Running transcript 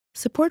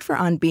Support for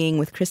On Being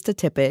with Krista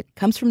Tippett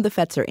comes from the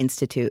Fetzer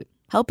Institute,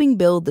 helping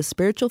build the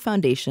spiritual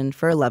foundation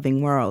for a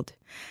loving world.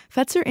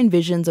 Fetzer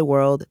envisions a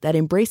world that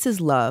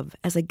embraces love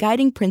as a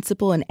guiding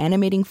principle and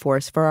animating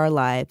force for our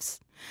lives.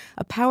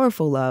 A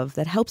powerful love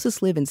that helps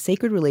us live in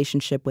sacred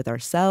relationship with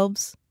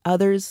ourselves,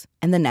 others,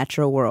 and the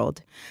natural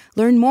world.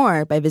 Learn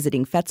more by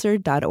visiting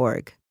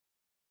Fetzer.org.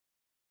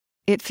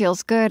 It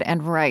feels good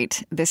and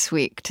right this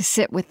week to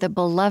sit with the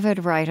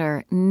beloved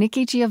writer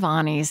Nikki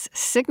Giovanni's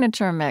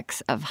signature mix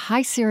of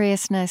high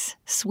seriousness,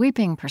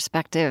 sweeping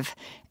perspective,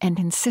 and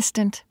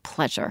insistent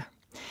pleasure.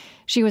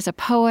 She was a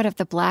poet of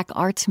the Black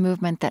arts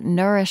movement that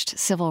nourished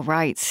civil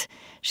rights.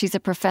 She's a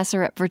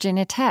professor at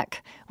Virginia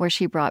Tech, where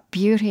she brought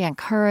beauty and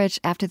courage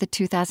after the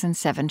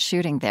 2007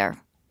 shooting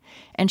there.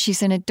 And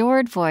she's an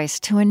adored voice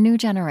to a new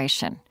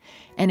generation,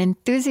 an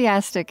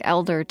enthusiastic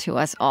elder to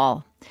us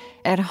all,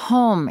 at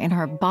home in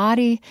her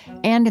body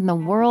and in the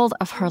world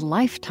of her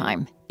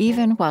lifetime,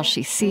 even while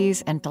she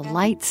sees and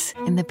delights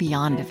in the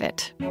beyond of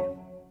it.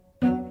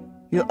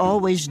 You're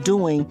always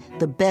doing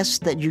the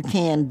best that you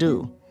can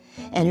do.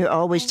 And you're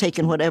always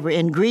taking whatever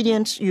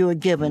ingredients you are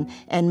given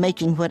and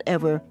making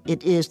whatever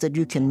it is that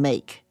you can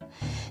make.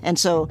 And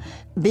so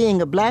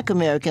being a Black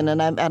American,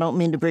 and I don't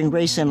mean to bring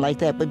race in like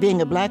that, but being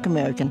a Black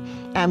American,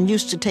 I'm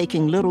used to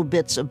taking little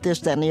bits of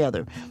this, that, and the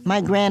other. My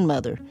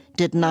grandmother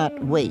did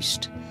not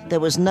waste. There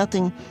was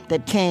nothing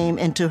that came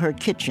into her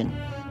kitchen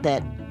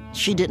that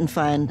she didn't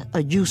find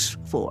a use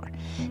for.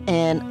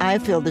 And I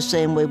feel the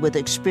same way with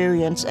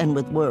experience and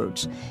with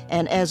words.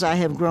 And as I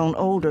have grown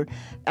older,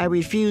 I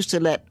refuse to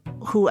let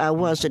who I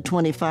was at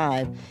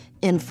 25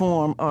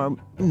 inform or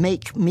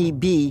make me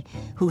be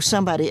who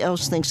somebody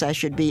else thinks I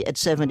should be at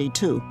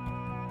 72.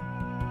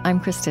 I'm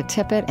Krista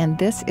Tippett, and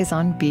this is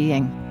On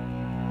Being.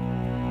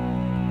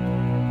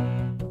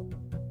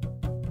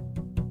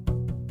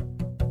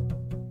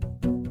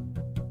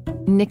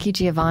 Nikki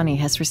Giovanni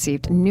has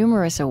received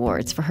numerous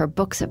awards for her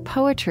books of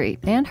poetry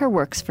and her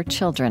works for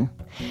children.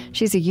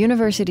 She's a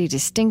university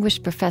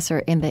distinguished professor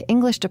in the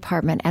English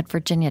department at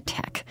Virginia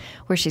Tech,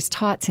 where she's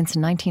taught since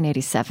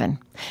 1987.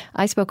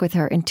 I spoke with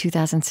her in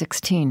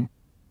 2016.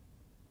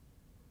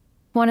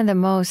 One of the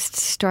most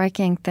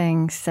striking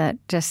things that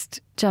just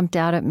jumped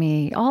out at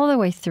me all the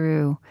way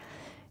through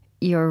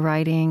your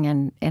writing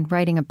and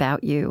writing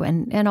about you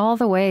and all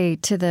the way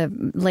to the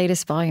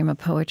latest volume of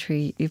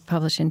poetry you've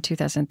published in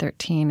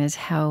 2013 is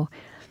how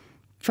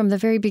from the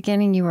very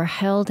beginning you were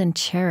held and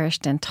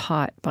cherished and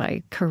taught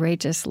by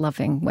courageous,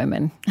 loving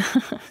women.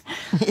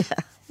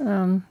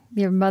 Yeah.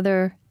 Your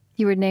mother,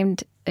 you were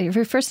named,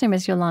 your first name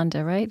is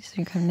Yolanda, right? So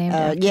you're kind of named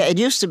after. Yeah, it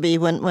used to be.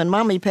 When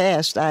Mommy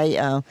passed,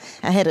 I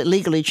had it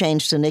legally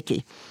changed to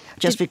Nikki,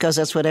 just because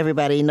that's what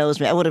everybody knows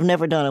me. I would have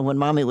never done it when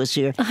Mommy was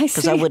here,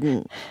 because I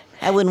wouldn't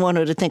want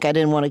her to think I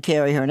didn't want to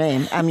carry her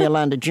name. I'm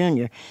Yolanda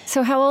Jr.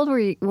 So how old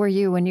were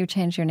you when you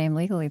changed your name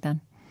legally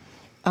then?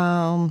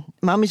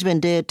 Mommy's been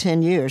dead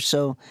 10 years,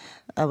 so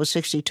I was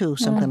 62,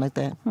 something like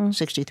that.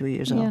 63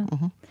 years old. Yeah.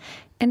 Mm-hmm.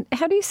 And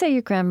how do you say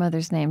your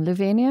grandmother's name?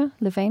 Luvenia?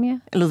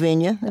 Lavinia.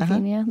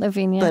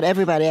 Lavinia. But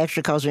everybody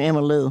actually calls her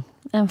Emma Lou.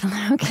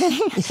 Okay.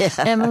 Yeah.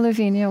 Emma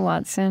Lavinia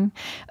Watson.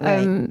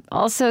 Right.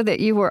 Also that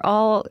you were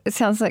all, it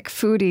sounds like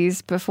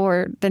foodies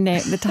before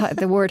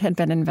the word had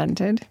been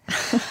invented.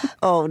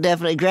 Oh,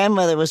 definitely.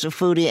 Grandmother was a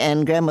foodie,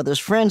 and grandmother's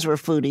friends were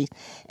foodies.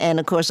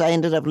 And, of course, I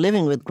ended up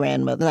living with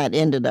grandmother. Not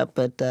ended up,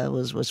 but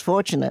was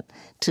fortunate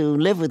to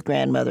live with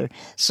grandmother.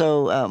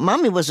 So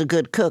Mommy was a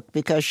good cook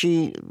because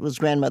she was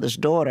grandmother's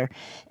daughter,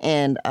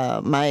 and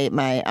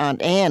my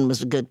Aunt Ann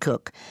was a good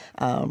cook.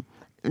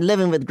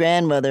 Living with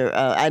grandmother,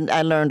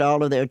 I learned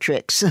all of their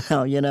tricks,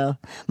 you know.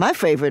 My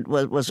favorite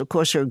was, of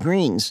course, her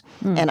greens.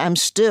 And I'm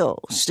still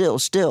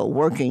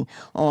working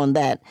on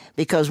that,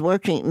 because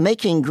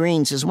making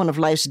greens is one of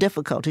life's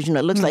difficulties. You know,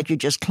 it looks like you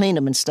just clean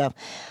them and stuff.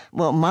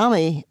 Well,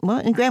 Mommy,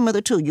 and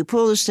grandmother too, you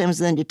pull the stems,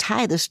 and then you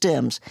tie the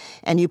stems,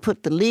 and you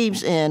put the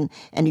leaves in,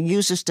 and you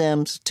use the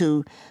stems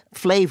to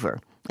flavor.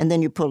 And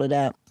then you pull it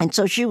out. And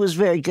so she was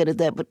very good at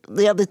that. But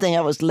the other thing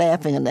I was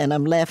laughing, and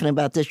I'm laughing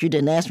about this, you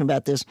didn't ask me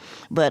about this,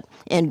 but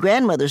in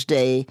grandmother's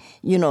day,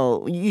 you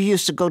know, you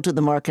used to go to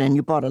the market and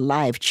you bought a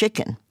live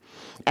chicken.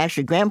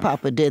 Actually,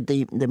 Grandpapa did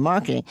the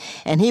marketing,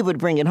 and he would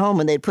bring it home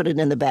and they'd put it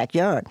in the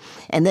backyard.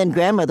 And then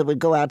grandmother would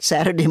go out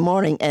Saturday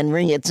morning and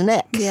wring its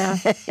neck.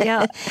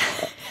 Yeah.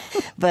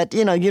 But,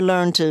 you know, you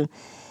learn to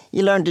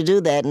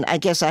do that. And I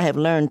guess I have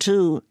learned,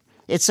 too,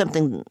 it's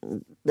something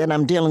that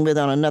I'm dealing with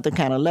on another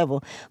kind of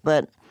level.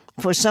 But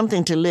for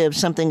something to live,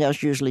 something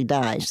else usually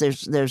dies.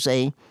 There's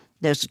a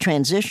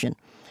transition.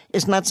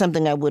 It's not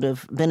something I would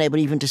have been able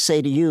even to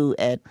say to you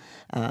at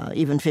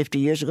even 50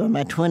 years ago. In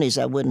my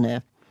 20s, I wouldn't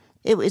have.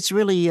 It's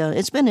really,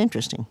 it's been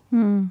interesting.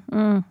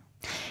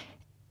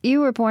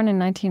 You were born in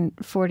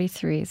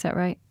 1943, is that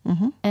right?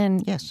 Mm-hmm.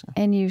 And yes.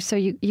 And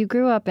you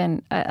grew up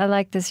in, I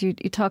like this, you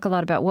talk a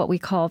lot about what we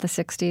call the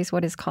 60s,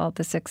 what is called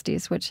the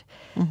 60s, which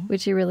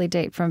you really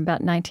date from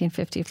about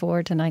 1954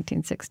 to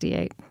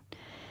 1968,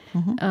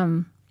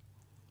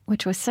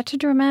 which was such a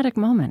dramatic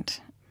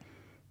moment.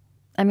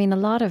 I mean, a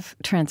lot of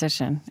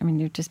transition. I mean,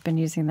 you've just been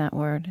using that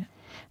word.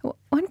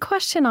 One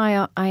question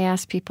I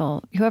ask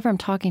people, whoever I'm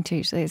talking to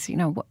usually, is,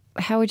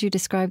 how would you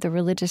describe the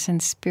religious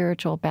and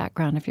spiritual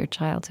background of your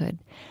childhood?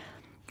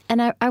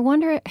 And I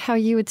wonder how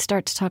you would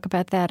start to talk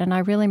about that, and I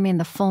really mean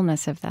the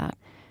fullness of that,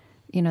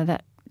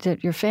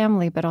 that your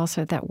family, but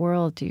also that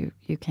world you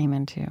came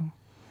into.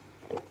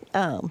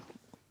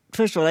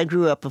 First of all, I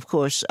grew up, of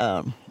course,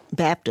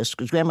 Baptist,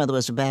 because grandmother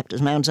was a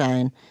Baptist, Mount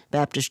Zion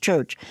Baptist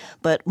Church.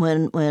 But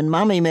when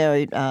Mommy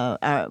married,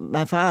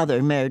 my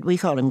father married, we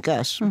called him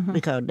Gus. Mm-hmm. We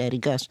called Daddy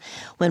Gus.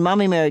 When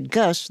Mommy married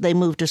Gus, they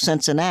moved to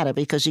Cincinnati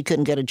because he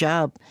couldn't get a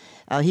job.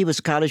 He was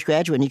a college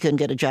graduate and he couldn't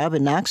get a job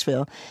in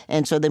Knoxville.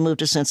 And so they moved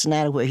to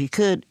Cincinnati where he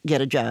could get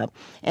a job.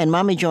 And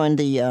Mommy joined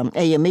the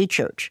AME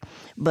church.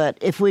 But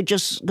if we're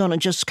just going to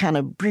just kind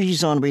of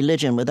breeze on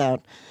religion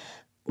without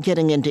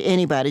getting into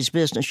anybody's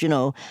business,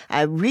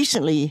 I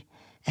recently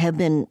have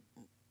been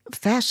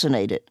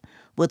fascinated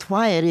with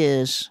why it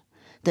is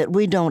that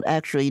we don't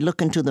actually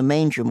look into the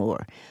manger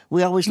more.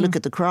 We always look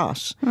at the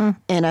cross.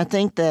 And I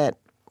think that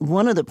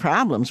one of the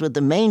problems with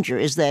the manger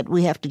is that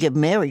we have to give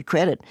Mary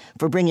credit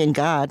for bringing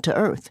God to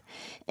earth.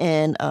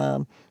 And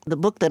the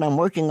book that I'm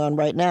working on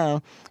right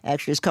now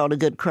actually is called A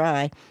Good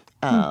Cry.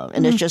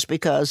 And it's just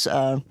because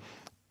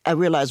I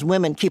realize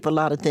women keep a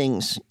lot of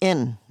things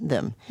in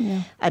them.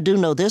 Yeah. I do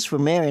know this for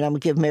Mary, and I'm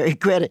going to give Mary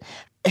credit.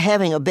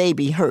 Having a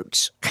baby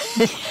hurts.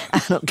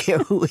 I don't care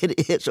who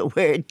it is or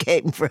where it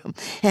came from.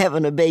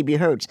 Having a baby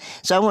hurts.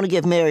 So I want to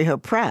give Mary her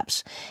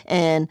props.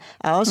 And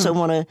I also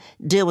want to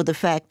deal with the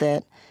fact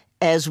that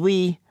as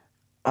we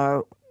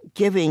are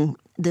giving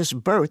this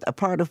birth, a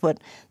part of what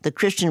the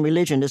Christian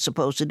religion is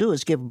supposed to do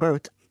is give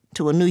birth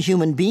to a new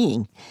human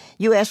being.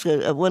 You ask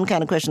one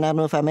kind of question. I don't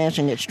know if I'm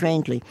answering it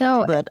strangely.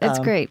 No, but it's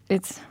great.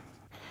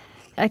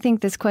 I think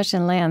this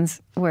question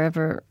lands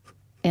wherever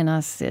in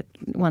us it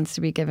wants to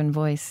be given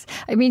voice.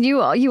 I mean,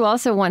 you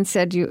also once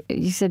said you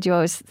said you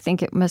always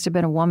think it must have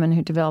been a woman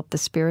who developed the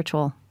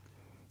spiritual.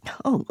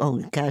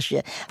 Oh gosh,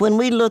 yeah. When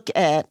we look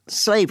at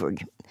slavery,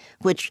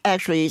 which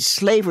actually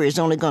slavery is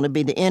only going to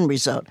be the end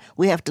result,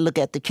 we have to look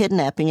at the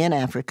kidnapping in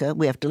Africa.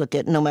 We have to look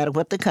at, no matter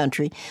what the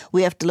country,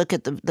 we have to look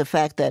at the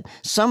fact that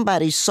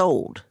somebody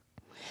sold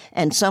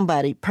and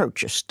somebody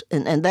purchased,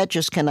 and that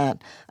just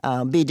cannot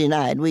be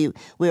denied.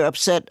 We're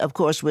upset, of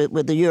course,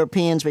 with the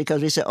Europeans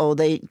because we say,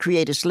 they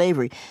created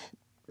slavery.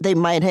 They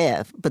might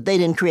have, but they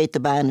didn't create the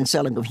buying and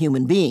selling of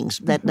human beings.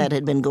 That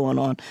had been going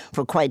on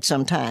for quite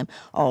some time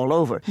all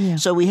over. Yeah.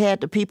 So we had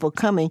the people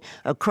coming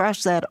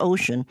across that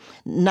ocean,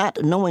 not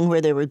knowing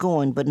where they were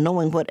going, but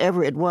knowing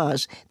whatever it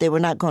was, they were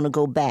not going to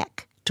go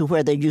back to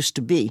where they used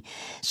to be.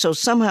 So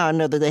somehow or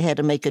another they had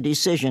to make a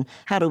decision,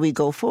 how do we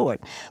go forward?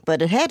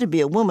 But it had to be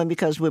a woman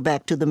because we're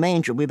back to the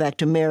manger, we're back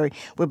to Mary,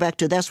 we're back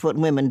to that's what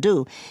women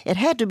do. It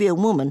had to be a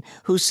woman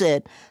who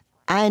said,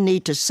 I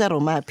need to settle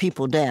my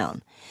people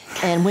down.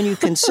 And when you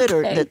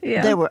consider that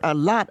there were a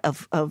lot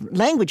of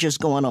languages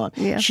going on.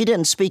 Yeah. She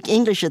didn't speak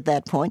English at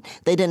that point.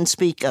 They didn't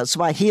speak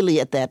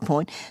Swahili at that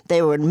point.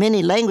 There were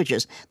many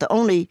languages. The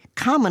only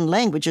common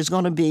language is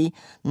going to be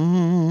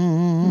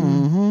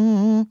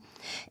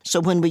So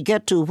when we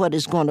get to what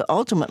is going to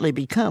ultimately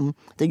become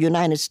the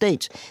United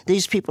States,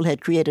 these people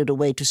had created a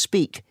way to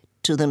speak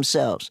to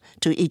themselves,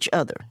 to each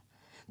other,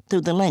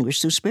 through the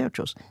language, through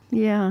spirituals.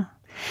 Yeah.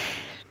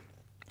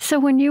 So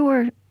when you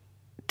were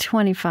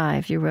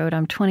 25, you wrote,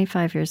 I'm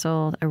 25 years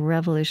old, a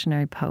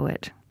revolutionary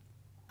poet.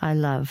 I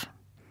love.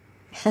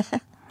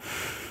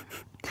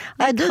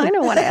 I kind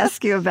of want to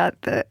ask you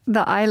about the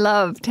I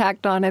love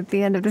tacked on at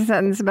the end of the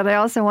sentence, but I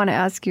also want to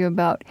ask you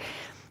about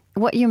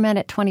what you meant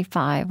at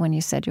 25 when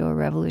you said you were a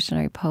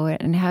revolutionary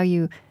poet and how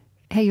you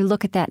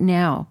look at that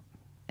now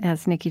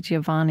as Nikki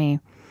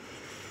Giovanni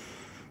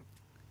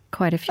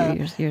quite a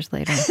few years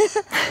later.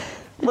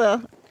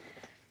 Well,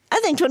 I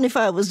think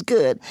 25 was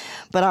good,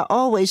 but I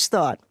always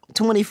thought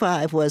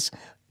 25 was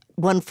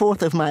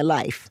 1/4 of my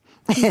life.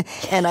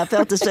 And I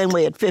felt the same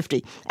way at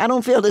 50. I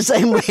don't feel the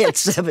same way at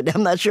 70.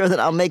 I'm not sure that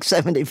I'll make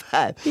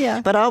 75.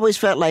 Yeah. But I always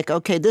felt like,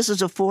 okay, this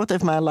is 1/4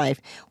 of my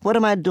life. What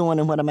am I doing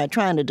and what am I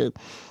trying to do?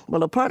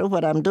 Well, a part of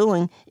what I'm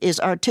doing is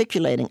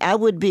articulating.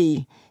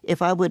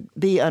 If I would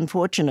be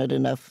unfortunate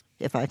enough,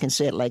 if I can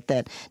say it like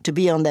that, to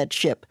be on that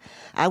ship,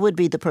 I would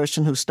be the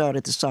person who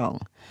started the song.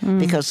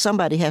 Because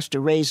somebody has to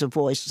raise a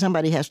voice.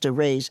 Somebody has to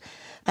raise,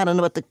 I don't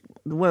know what the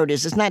word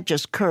is. It's not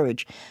just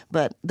courage,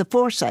 but the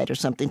foresight or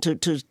something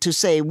to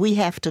say we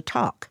have to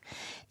talk.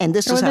 And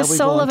this is how we're going to... Or the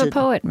soul of a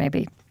poet,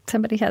 maybe.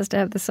 Somebody has to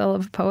have the soul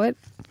of a poet.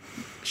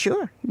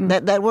 Sure.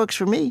 That works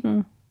for me.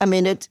 I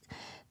mean,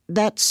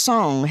 that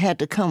song had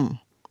to come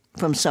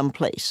from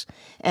someplace.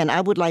 And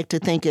I would like to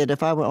think that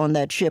if I were on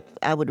that ship,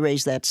 I would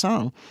raise that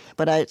song.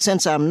 But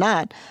since I'm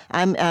not,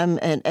 I'm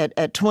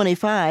at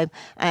 25,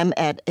 I'm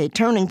at a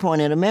turning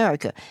point in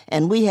America.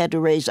 And we had to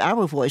raise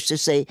our voice to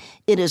say,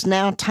 it is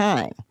now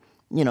time.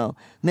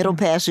 Middle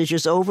passage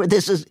is over.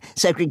 This is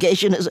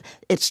segregation.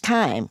 It's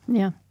time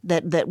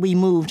that we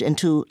moved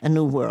into a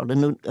new world,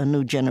 a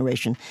new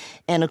generation.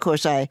 And, of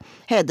course, I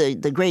had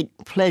the great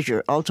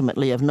pleasure,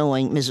 ultimately, of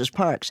knowing Mrs.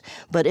 Parks.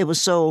 But it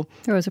was so...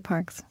 Rosa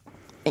Parks.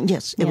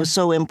 Yes, it was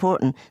so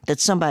important that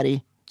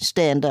somebody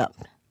stand up.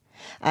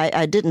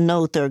 I didn't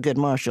know Thurgood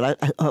Marshall.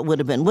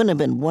 Wouldn't have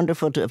been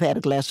wonderful to have had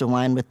a glass of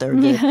wine with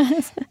Thurgood.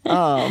 Yes.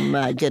 Oh,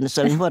 my goodness.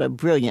 I mean, what a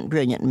brilliant,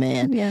 brilliant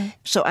man. Yeah.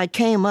 So I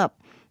came up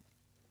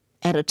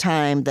at a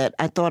time that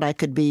I thought I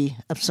could be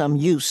of some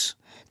use,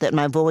 that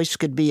my voice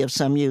could be of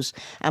some use.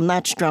 I'm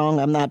not strong.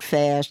 I'm not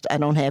fast. I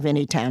don't have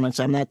any talents.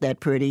 I'm not that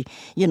pretty,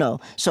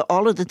 So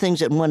all of the things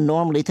that one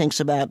normally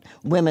thinks about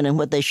women and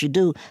what they should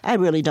do, I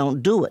really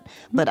don't do it.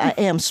 But I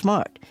am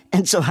smart.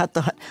 And so I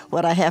thought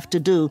what I have to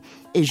do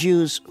is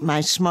use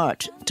my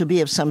smart to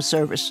be of some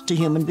service to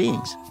human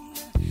beings.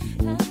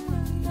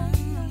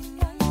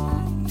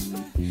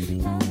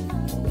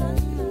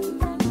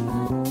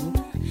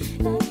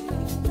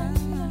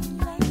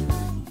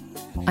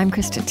 I'm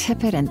Krista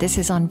Tippett, and this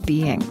is On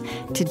Being.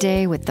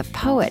 Today with the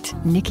poet,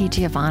 Nikki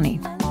Giovanni.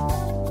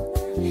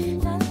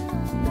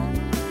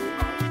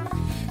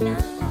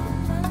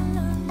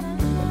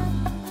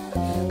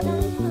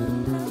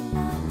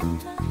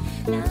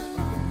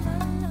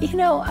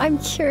 I'm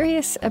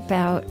curious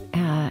about,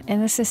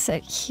 and this is a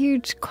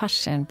huge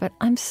question, but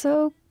I'm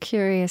so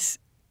curious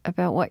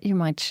about what you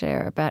might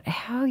share about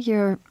how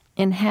you're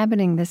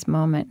inhabiting this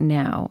moment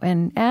now.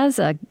 And as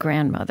a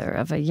grandmother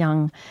of a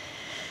young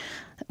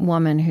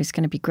woman who's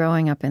going to be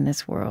growing up in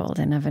this world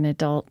and of an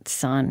adult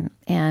son.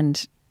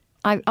 And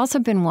I've also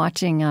been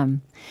watching,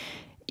 on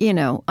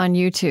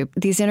YouTube,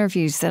 these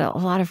interviews that a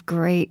lot of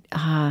great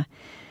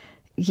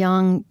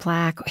young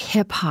Black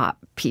hip-hop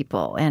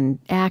people and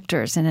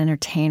actors and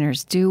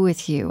entertainers do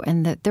with you,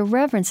 and the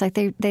reverence, like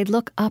they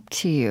look up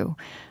to you.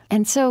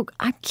 And so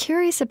I'm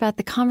curious about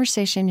the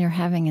conversation you're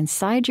having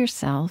inside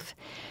yourself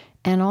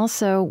and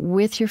also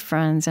with your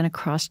friends and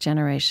across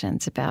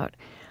generations about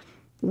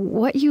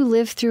what you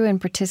lived through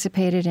and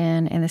participated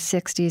in the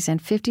 60s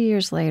and 50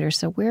 years later.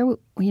 So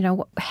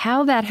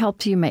how that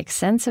helped you make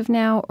sense of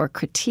now or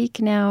critique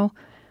now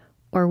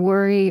or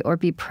worry or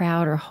be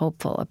proud or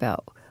hopeful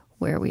about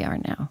where we are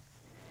now.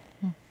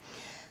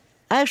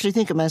 I actually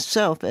think of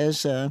myself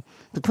as the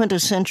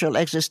quintessential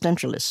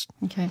existentialist.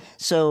 Okay.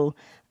 So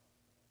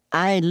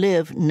I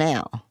live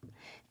now.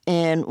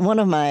 And one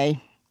of my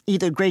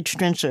either great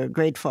strengths or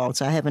great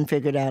faults, I haven't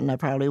figured out and I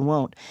probably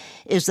won't,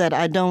 is that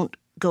I don't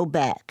go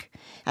back.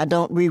 I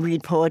don't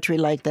reread poetry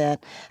like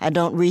that. I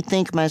don't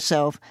rethink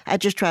myself. I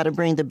just try to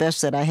bring the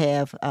best that I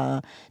have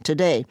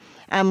today.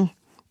 I'm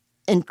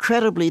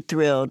incredibly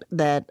thrilled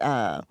that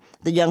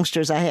the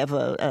youngsters, I have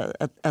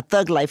a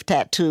Thug Life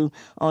tattoo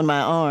on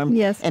my arm.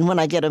 Yes. And when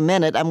I get a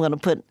minute, I'm going to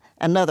put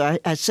another.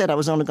 I said I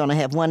was only going to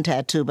have one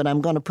tattoo, but I'm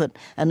going to put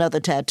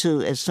another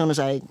tattoo as soon as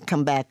I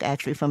come back,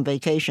 actually, from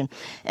vacation.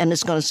 And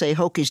it's going to say,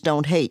 Hokies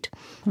don't hate,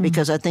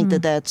 because I think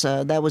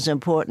that was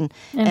important.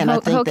 And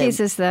I think Hokies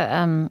is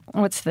the,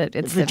 it's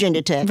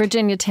Virginia Tech.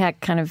 Virginia Tech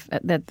kind of, I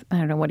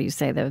don't know, what do you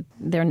say,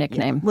 their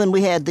nickname? Yeah. When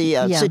we had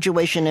the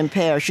situation in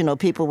Paris,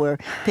 people were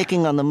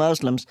picking on the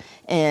Muslims,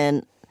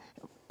 and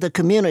the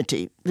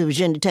community, the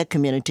Virginia Tech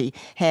community,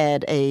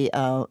 had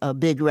a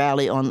big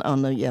rally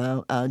on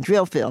the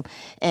drill field,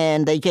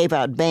 and they gave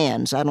out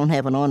bands. I don't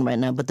have it on right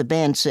now, but the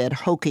band said,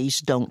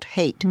 Hokies don't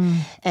hate.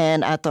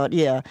 And I thought,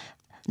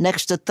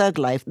 next to Thug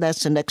Life,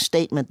 that's the next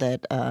statement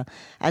that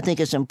I think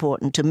is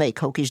important to make.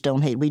 Hokies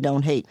don't hate. We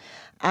don't hate.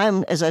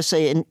 As I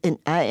say,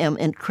 I am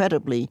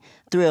incredibly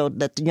thrilled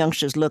that the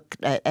youngsters look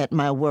at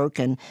my work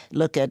and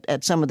look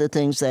at some of the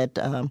things that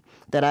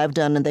I've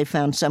done, and they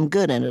found some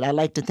good in it. I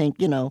like to think,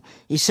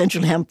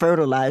 essentially I'm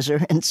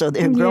fertilizer, and so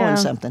they're growing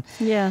something.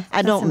 Yeah,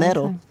 I don't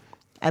meddle.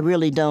 I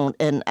really don't.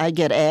 And I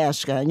get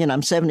asked,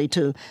 I'm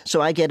 72,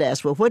 so I get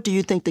asked, well, what do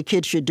you think the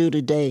kids should do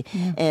today?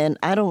 Yeah. And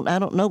I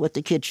don't know what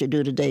the kids should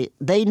do today.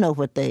 They know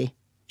what they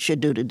should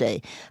do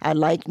today. I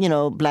like,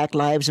 Black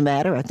Lives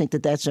Matter. I think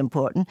that that's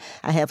important.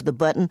 I have the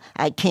button,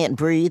 I can't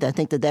breathe. I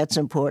think that that's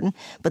important.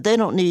 But they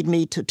don't need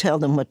me to tell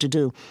them what to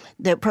do.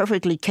 They're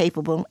perfectly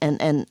capable,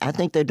 and I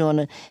think they're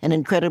doing an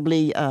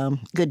incredibly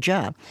good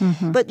job.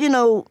 Mm-hmm. But,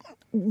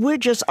 we're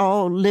just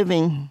all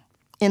living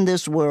in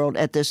this world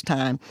at this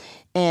time.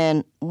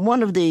 And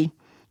one of the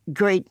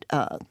great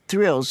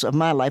thrills of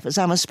my life is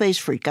I'm a space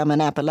freak. I'm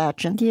an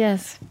Appalachian.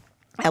 Yes.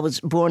 I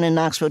was born in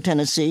Knoxville,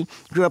 Tennessee,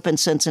 grew up in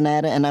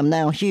Cincinnati, and I'm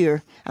now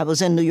here. I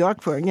was in New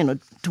York for,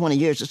 20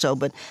 years or so,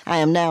 but I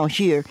am now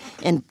here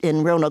in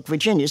Roanoke,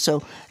 Virginia.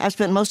 So I've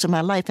spent most of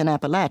my life in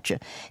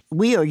Appalachia.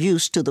 We are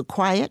used to the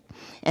quiet,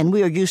 and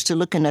we are used to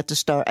looking at the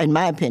stars, in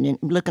my opinion,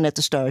 looking at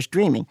the stars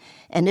dreaming.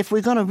 And if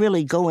we're going to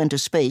really go into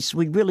space,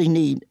 we really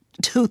need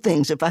two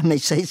things, if I may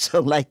say so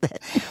like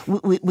that.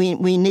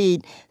 We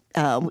need...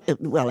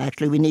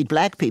 we need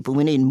Black people.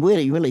 We need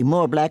really, really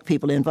more Black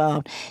people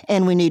involved,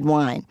 and we need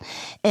wine.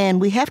 And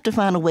we have to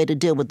find a way to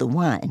deal with the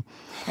wine.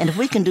 And if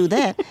we can do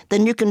that,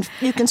 then you can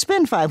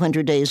spend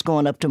 500 days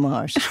going up to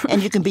Mars,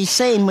 and you can be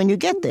sane when you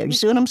get there. You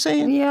see what I'm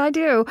saying? Yeah, I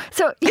do.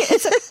 So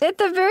it's at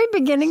the very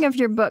beginning of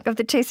your book, of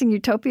the Chasing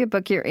Utopia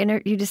book,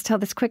 you just tell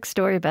this quick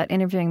story about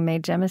interviewing Mae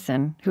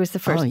Jemison, who was the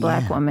first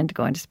Black woman to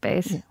go into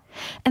space. Yeah.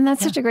 And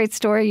that's such a great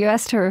story. You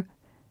asked her,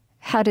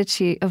 how did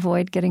she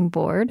avoid getting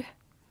bored?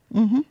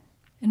 Mm-hmm.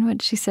 And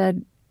what she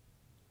said,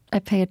 I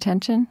pay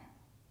attention.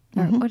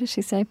 Or what did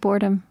she say?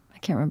 Boredom. I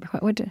can't remember.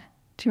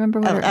 Do you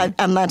remember what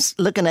I'm not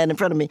looking at it in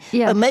front of me.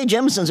 Yeah. Mae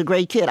Jemison's a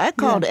great kid. I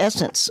called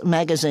Essence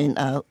magazine,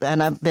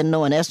 and I've been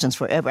knowing Essence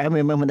forever. I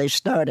remember when they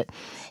started.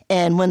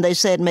 And when they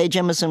said Mae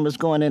Jemison was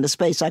going into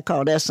space, I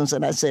called Essence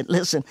and I said,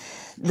 listen,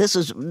 this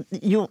is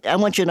you. I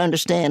want you to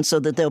understand so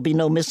that there'll be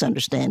no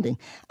misunderstanding.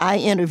 I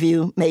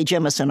interview Mae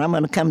Jemison. I'm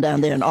going to come down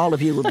there and all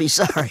of you will be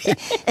sorry.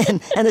 and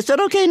they said,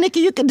 okay,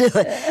 Nikki, you can do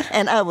it.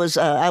 And I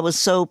was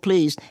so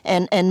pleased.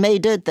 And Mae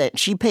did that.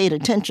 She paid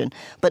attention.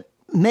 But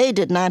Mae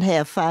did not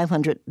have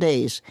 500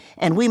 days,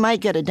 and we might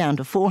get it down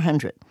to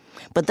 400.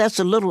 But that's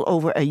a little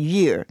over a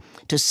year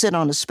to sit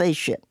on a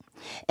spaceship.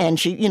 And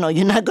she,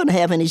 you're not going to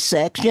have any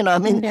sex.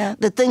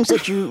 The things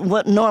that you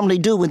normally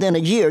do within a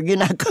year, you're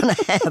not going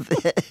to have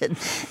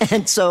it.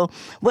 And so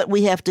what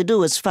we have to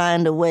do is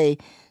find a way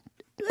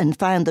and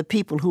find the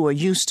people who are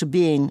used to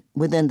being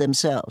within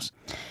themselves.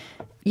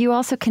 You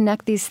also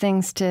connect these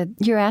things to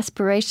your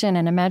aspiration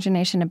and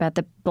imagination about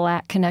the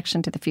black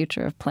connection to the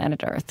future of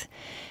planet Earth.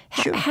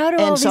 Sure. How do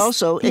and all these...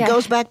 also, it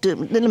goes back to,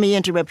 let me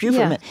interrupt you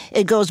for a minute.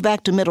 It goes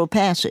back to Middle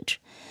Passage.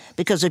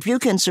 Because if you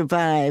can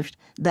survive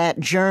that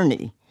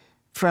journey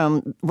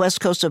from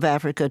west coast of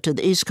Africa to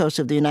the east coast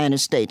of the United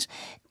States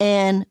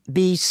and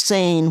be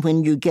sane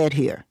when you get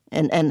here,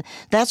 and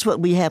that's what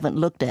we haven't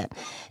looked at.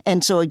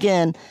 And so,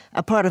 again,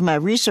 a part of my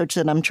research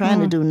that I'm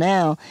trying to do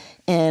now,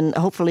 and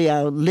hopefully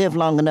I'll live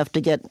long enough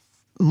to get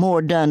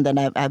more done than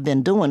I've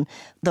been doing,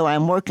 though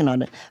I'm working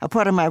on it. A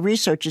part of my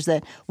research is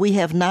that we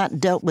have not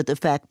dealt with the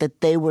fact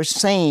that they were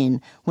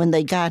sane when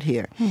they got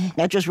here.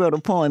 I just wrote a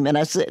poem, and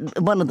I said,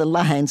 one of the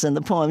lines in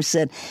the poem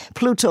said,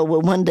 Pluto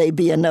will one day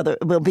be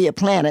a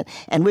planet,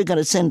 and we're going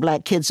to send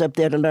black kids up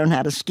there to learn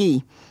how to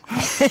ski.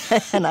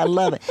 And I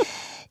love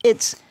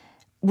it.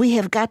 We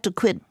have got to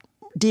quit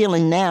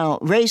dealing now.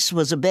 Race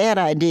was a bad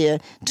idea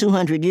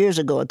 200 years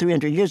ago or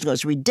 300 years ago.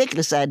 It's a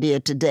ridiculous idea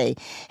today.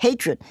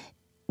 Hatred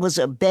was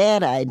a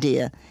bad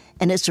idea,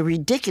 and it's a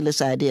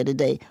ridiculous idea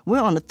today.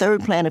 We're on the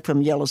third planet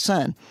from yellow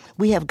sun.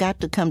 We have got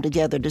to come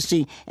together to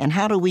see, and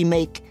how do we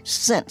make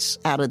sense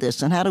out of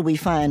this, and how do we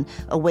find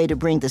a way to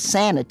bring the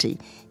sanity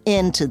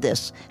into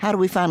this? How do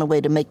we find a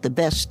way to make the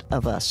best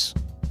of us?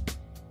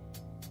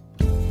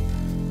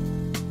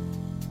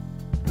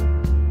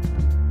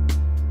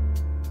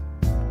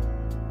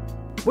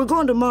 We're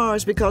going to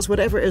Mars because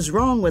whatever is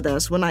wrong with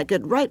us will not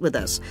get right with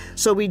us.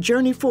 So we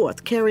journey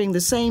forth carrying the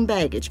same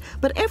baggage,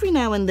 but every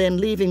now and then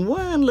leaving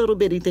one little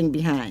bitty thing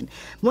behind.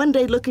 One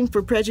day looking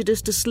for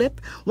prejudice to slip,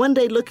 one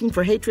day looking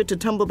for hatred to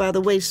tumble by the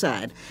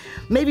wayside.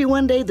 Maybe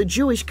one day the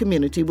Jewish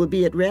community will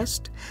be at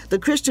rest, the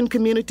Christian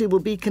community will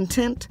be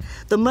content,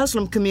 the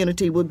Muslim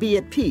community will be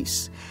at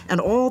peace, and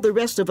all the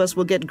rest of us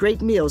will get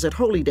great meals at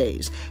holy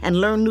days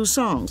and learn new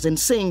songs and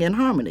sing in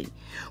harmony.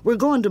 We're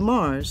going to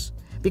Mars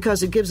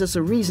because it gives us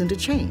a reason to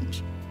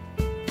change.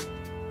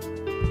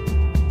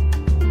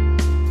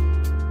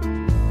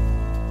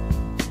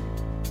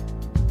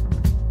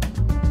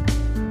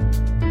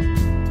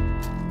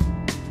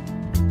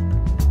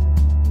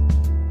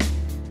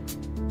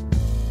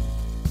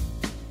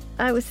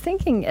 I was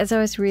thinking, as I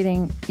was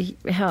reading,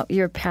 how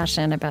your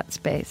passion about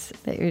space,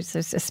 that you're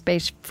just a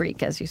space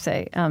freak, as you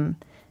say. Have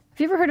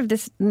you ever heard of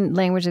this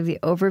language of the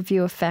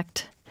overview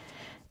effect?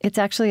 It's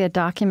actually a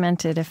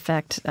documented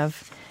effect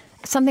of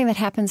something that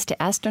happens to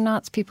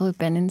astronauts, people who've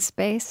been in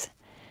space,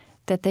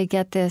 that they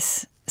get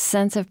this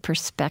sense of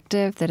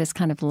perspective that is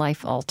kind of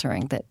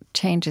life-altering, that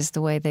changes the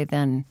way they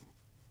then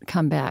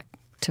come back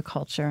to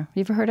culture.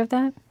 You ever heard of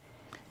that?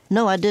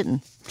 No, I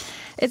didn't.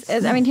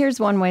 Here's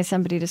one way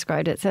somebody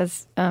described it. It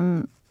says,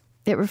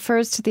 it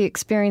refers to the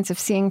experience of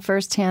seeing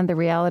firsthand the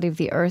reality of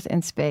the Earth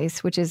in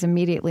space, which is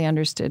immediately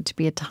understood to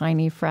be a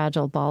tiny,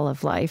 fragile ball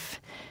of life,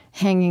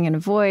 hanging in a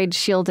void,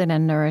 shielded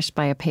and nourished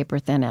by a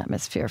paper-thin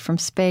atmosphere. From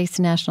space,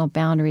 national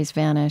boundaries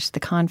vanish, the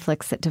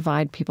conflicts that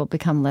divide people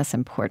become less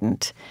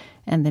important,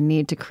 and the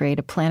need to create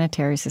a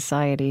planetary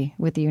society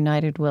with a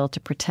united will to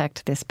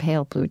protect this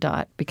pale blue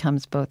dot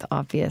becomes both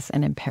obvious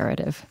and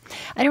imperative.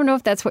 I don't know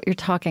if that's what you're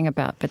talking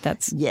about, but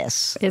that's...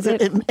 Yes. Is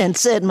it? And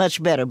said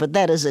much better, but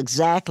that is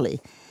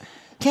exactly.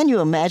 Can you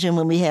imagine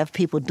when we have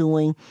people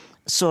doing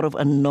sort of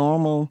a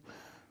normal...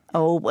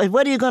 Oh,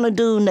 what are you going to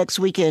do next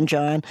weekend,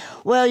 John?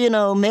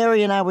 Well,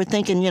 Mary and I were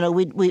thinking,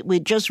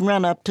 we'd just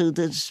run up to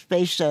the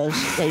space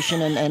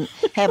station and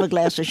have a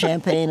glass of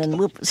champagne, and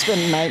we'll spend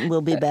the night and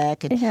we'll be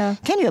back. And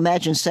Can you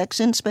imagine sex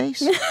in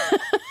space?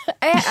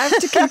 I have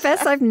to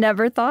confess, I've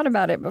never thought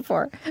about it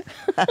before.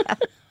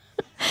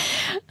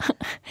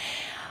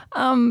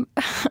 All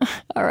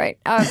right.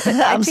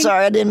 I'm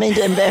sorry, I didn't mean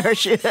to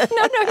embarrass you.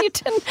 No, you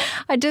didn't.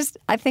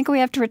 I think we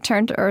have to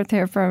return to Earth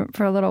here for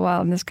a little while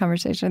in this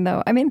conversation,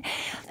 though. I mean,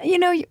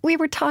 we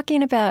were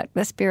talking about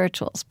the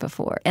spirituals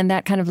before, and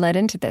that kind of led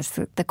into this,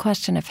 the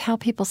question of how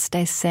people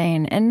stay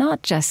sane, and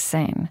not just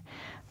sane,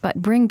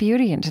 but bring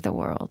beauty into the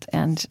world.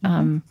 And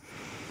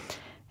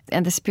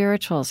And the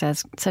spirituals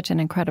as such an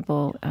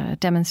incredible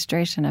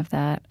demonstration of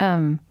that.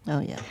 Oh,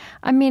 yeah.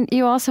 I mean,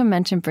 you also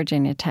mentioned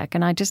Virginia Tech,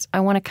 and I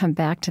want to come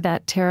back to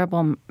that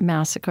terrible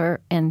massacre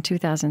in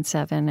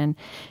 2007.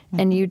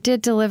 And you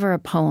did deliver a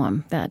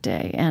poem that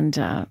day. And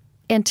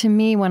to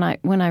me, when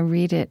I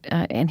read it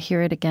and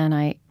hear it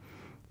again,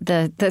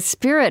 the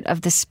spirit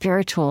of the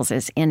spirituals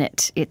is in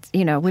it. It's,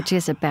 which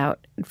is about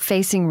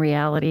facing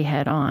reality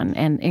head on,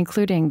 and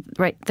including,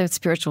 right, the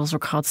spirituals were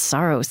called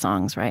sorrow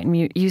songs, right?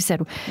 And you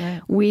said,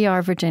 right. We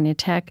are Virginia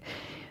Tech.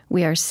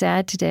 We are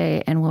sad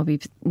today, and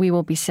we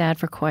will be sad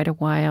for quite a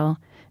while.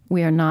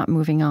 We are not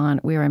moving on.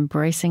 We are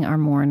embracing our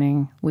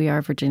mourning. We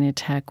are Virginia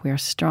Tech. We are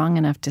strong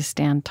enough to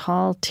stand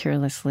tall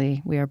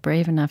tearlessly. We are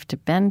brave enough to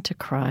bend to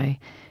cry,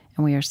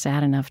 and we are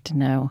sad enough to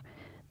know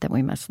that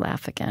we must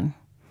laugh again.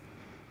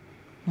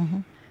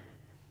 Mm-hmm.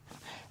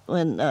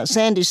 When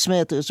Sandy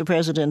Smith, who's the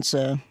president's,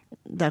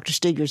 Dr.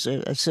 Steger's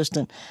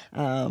assistant,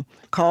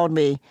 called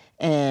me,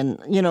 and,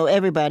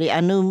 everybody, I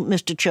knew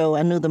Mr. Cho,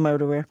 I knew the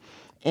murderer,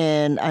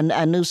 and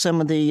I knew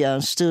some of the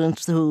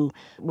students who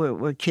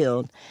were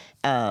killed.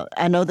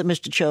 I know that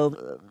Mr.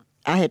 Cho,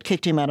 I had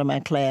kicked him out of my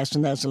class,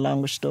 and that's a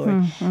longer story.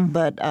 Mm-hmm.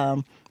 But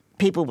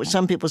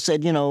some people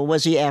said,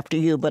 was he after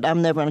you? But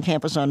I'm never on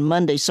campus on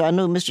Monday, so I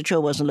knew Mr. Cho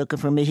wasn't looking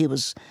for me. He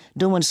was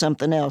doing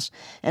something else.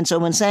 And so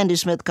when Sandy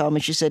Smith called me,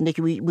 she said,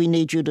 Nikki, we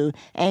need you to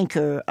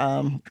anchor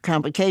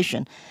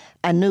Convocation.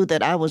 I knew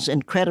that I was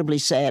incredibly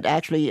sad.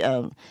 Actually,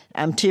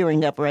 I'm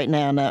tearing up right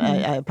now, and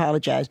I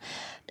apologize.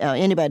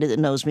 Anybody that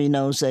knows me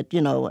knows that,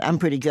 I'm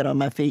pretty good on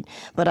my feet.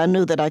 But I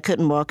knew that I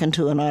couldn't walk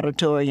into an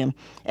auditorium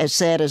as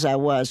sad as I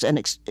was. And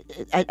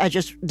I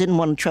just didn't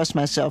want to trust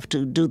myself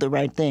to do the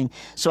right thing.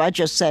 So I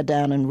just sat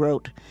down and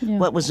wrote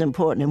what was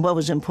important. And what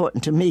was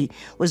important to me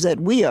was that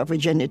we are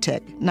Virginia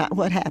Tech, not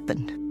what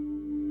happened.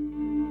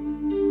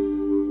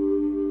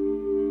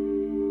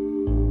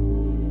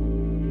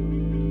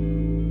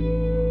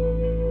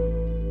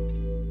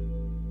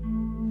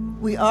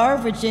 We are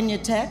Virginia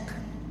Tech.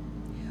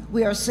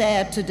 We are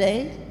sad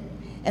today,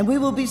 and we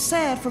will be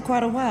sad for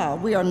quite a while.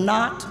 We are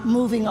not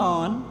moving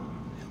on.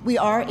 We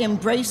are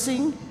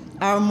embracing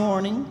our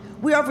mourning.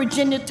 We are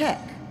Virginia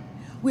Tech.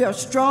 We are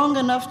strong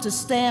enough to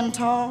stand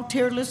tall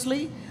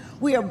tearlessly.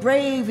 We are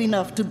brave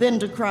enough to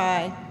bend to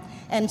cry,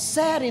 and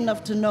sad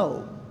enough to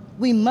know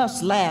we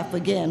must laugh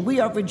again. We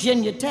are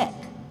Virginia Tech.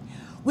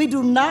 We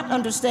do not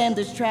understand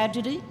this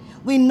tragedy.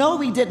 We know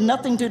we did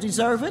nothing to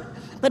deserve it,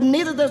 but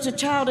neither does a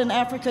child in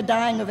Africa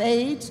dying of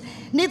AIDS,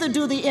 neither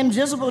do the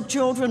invisible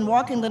children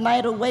walking the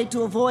night away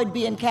to avoid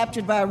being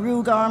captured by a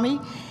rogue army,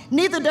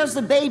 neither does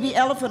the baby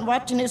elephant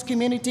watching his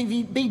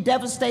community be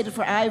devastated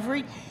for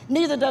ivory,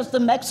 neither does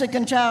the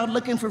Mexican child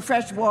looking for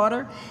fresh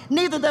water,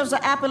 neither does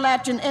the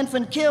Appalachian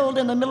infant killed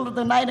in the middle of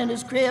the night in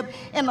his crib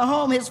in the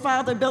home his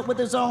father built with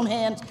his own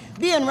hands,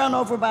 being run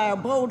over by a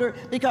boulder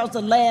because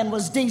the land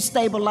was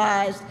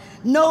destabilized.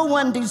 No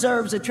one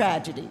deserves a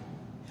tragedy.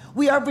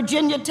 We are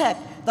Virginia Tech.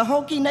 The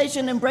Hokie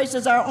Nation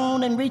embraces our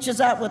own and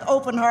reaches out with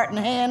open heart and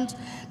hands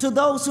to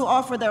those who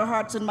offer their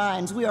hearts and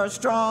minds. We are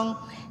strong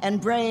and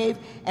brave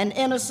and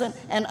innocent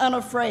and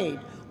unafraid.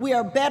 We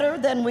are better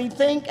than we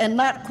think and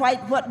not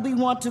quite what we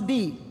want to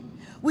be.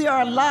 We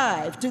are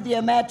alive to the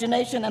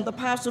imagination and the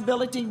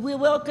possibility. We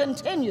will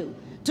continue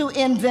to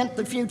invent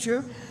the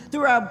future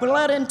through our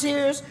blood and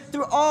tears,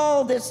 through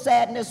all this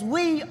sadness.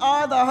 We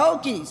are the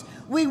Hokies.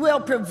 We will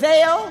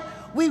prevail.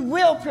 We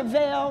will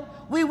prevail.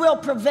 We will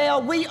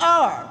prevail. We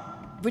are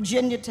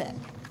Virginia Tech.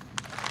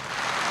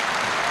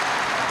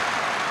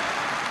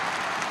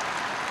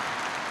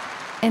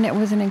 And it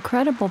was an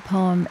incredible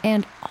poem.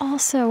 And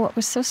also what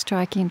was so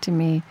striking to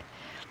me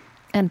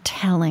and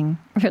telling,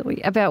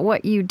 really, about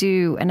what you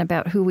do and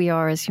about who we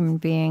are as human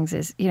beings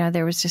is,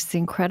 there was just the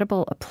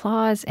incredible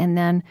applause. And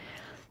then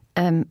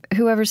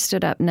whoever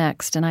stood up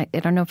next, and I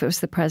don't know if it was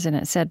the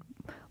president, said,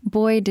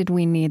 boy, did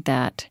we need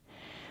that.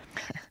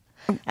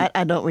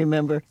 I don't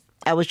remember.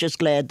 I was just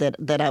glad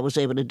that I was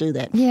able to do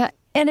that. Yeah.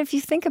 And if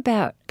you think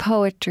about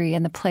poetry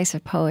and the place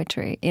of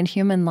poetry in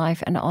human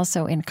life and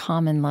also in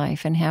common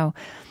life and how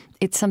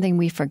it's something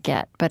we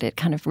forget, but it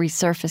kind of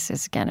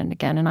resurfaces again and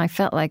again. And I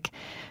felt like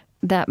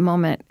that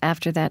moment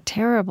after that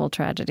terrible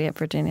tragedy at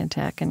Virginia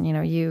Tech, and,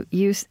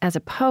 you as a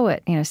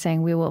poet,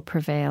 saying we will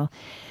prevail,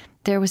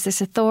 there was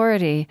this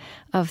authority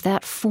of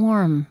that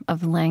form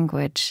of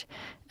language.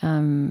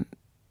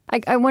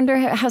 I wonder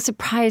how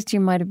surprised you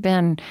might have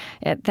been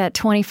at that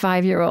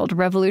 25-year-old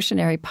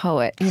revolutionary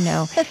poet,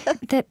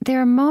 that there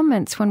are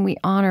moments when we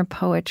honor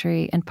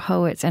poetry and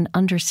poets and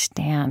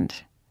understand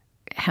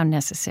how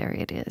necessary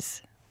it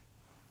is.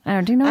 I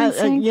don't, do you know what I'm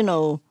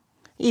saying?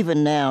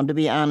 Even now, to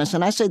be honest,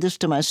 and I say this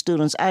to my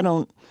students,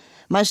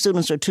 my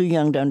students are too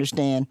young to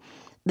understand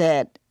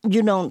that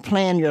you don't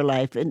plan your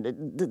life.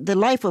 The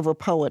life of a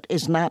poet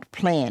is not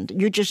planned.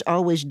 You're just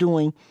always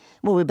doing,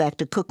 we're back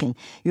to cooking.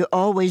 You're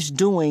always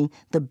doing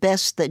the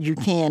best that you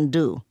can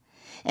do.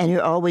 and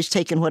you're always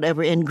taking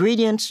whatever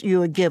ingredients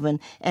you are given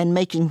and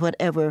making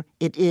whatever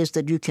it is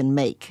that you can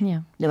make.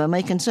 Yeah. Am I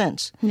making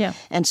sense? Yeah.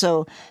 And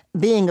so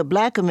being a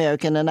Black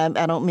American, and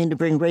I don't mean to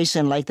bring race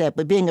in like that,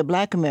 but being a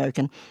Black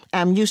American,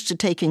 I'm used to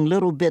taking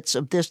little bits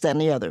of this, that,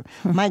 and the other.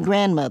 My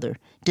grandmother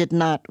did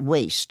not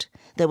waste.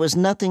 There was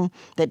nothing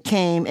that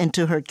came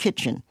into her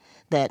kitchen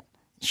that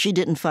she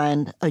didn't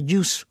find a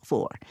use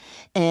for.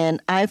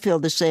 And I feel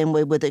the same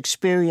way with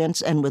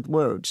experience and with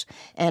words.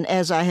 And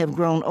as I have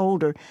grown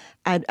older,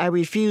 I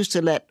refuse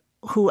to let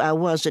who I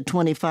was at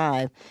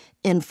 25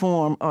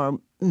 inform or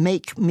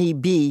make me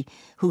be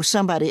who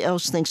somebody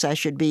else thinks I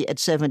should be at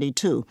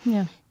 72.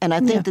 Yeah. And I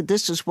think that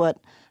this is what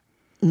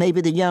maybe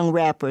the young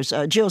rappers,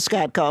 Jill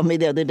Scott called me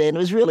the other day, and it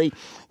was really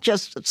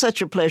just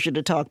such a pleasure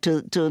to talk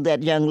to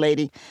that young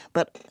lady.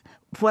 But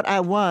what I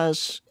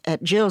was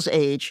at Jill's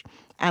age,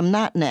 I'm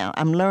not now.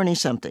 I'm learning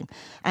something.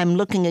 I'm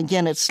looking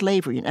again at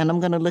slavery, and I'm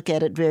going to look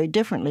at it very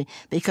differently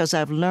because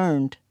I've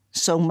learned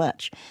so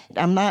much.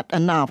 I'm not a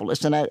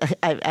novelist, and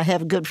I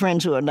have good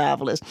friends who are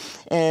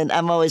novelists, and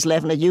I'm always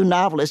laughing at you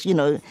novelists. You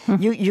know,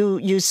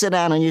 you sit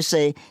down and you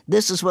say,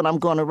 this is what I'm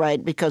going to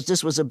write because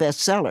this was a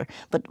bestseller.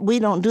 But we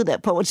don't do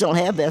that. Poets don't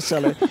have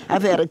bestseller.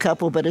 I've had a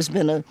couple, but it's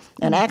been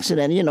an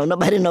accident. You know,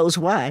 nobody knows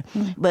why.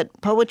 But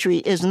poetry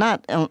is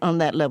not on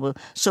that level.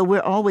 So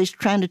we're always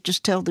trying to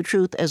just tell the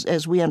truth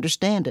as we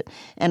understand it.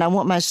 And I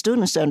want my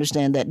students to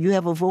understand that you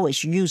have a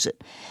voice, use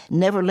it.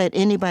 Never let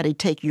anybody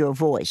take your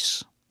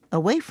voice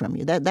away from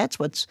you. That's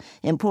what's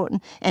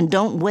important. And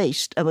don't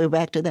waste, I'll go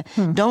back to that,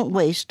 don't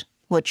waste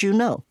what you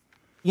know.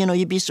 You know,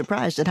 you'd be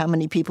surprised at how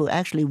many people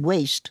actually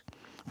waste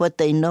what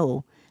they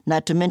know,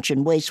 not to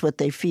mention waste what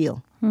they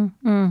feel.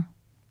 Mm-hmm.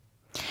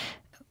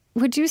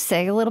 Would you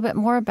say a little bit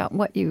more about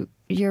what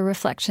your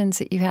reflections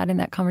that you had in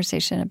that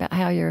conversation about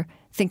how you're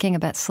thinking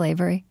about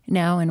slavery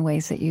now in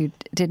ways that you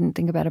didn't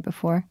think about it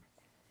before?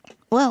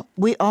 Well,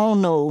 we all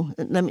know,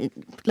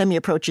 let me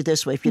approach it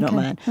this way, if you don't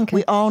mind. Okay.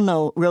 We all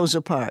know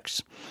Rosa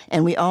Parks,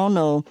 and we all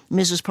know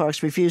Mrs.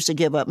 Parks refused to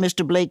give up.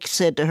 Mr. Blake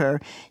said to her,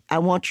 I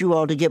want you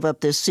all to give up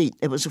this seat.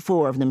 It was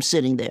 4 of them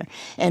sitting there.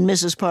 And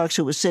Mrs. Parks,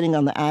 who was sitting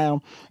on the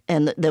aisle,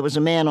 and there was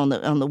a man on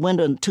the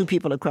window and 2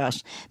 people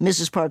across,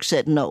 Mrs. Parks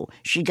said no.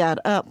 She got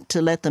up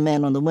to let the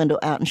man on the window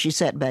out, and she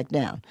sat back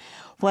down.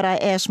 What I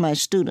asked my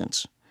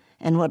students,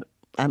 and what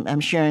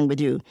I'm sharing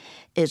with you,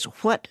 is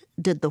what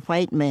did the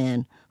white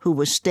man who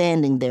was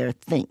standing there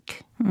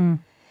think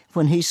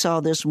when he saw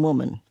this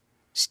woman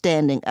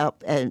standing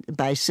up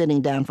by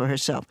sitting down for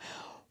herself?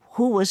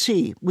 Who was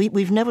he?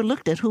 We've never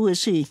looked at who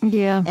is he,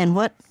 and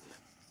what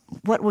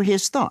were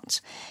his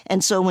thoughts.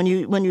 And so when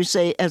you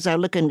say, as I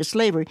look into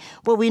slavery,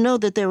 well, we know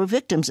that there were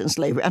victims in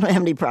slavery. I don't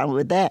have any problem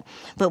with that.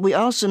 But we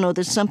also know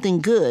that something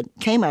good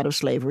came out of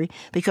slavery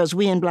because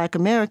we in Black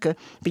America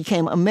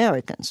became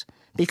Americans.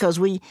 Because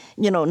we,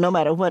 no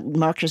matter what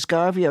Marcus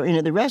Garvey or any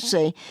of the rest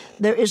say,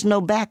 there is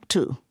no back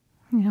to.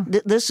 Yeah.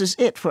 This is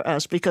it for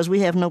us because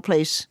we have no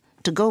place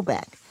to go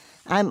back.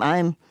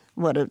 I'm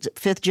what, a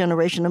 5th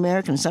generation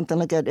American, something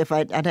like that, if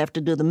I'd have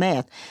to do the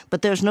math.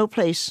 But there's no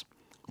place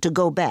to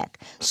go back.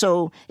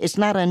 So it's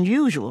not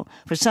unusual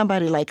for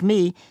somebody like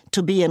me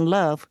to be in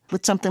love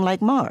with something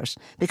like Mars,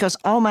 because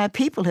all my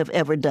people have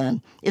ever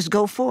done is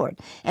go forward.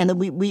 And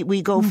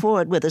we go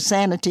forward with a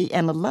sanity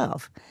and a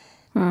love.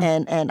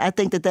 And I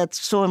think that that's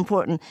so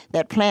important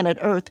that planet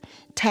Earth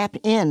tap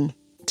in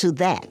to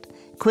that.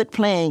 Quit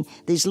playing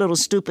these little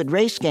stupid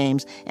race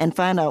games and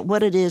find out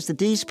what it is that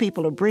these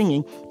people are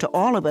bringing to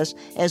all of us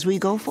as we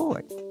go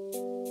forward.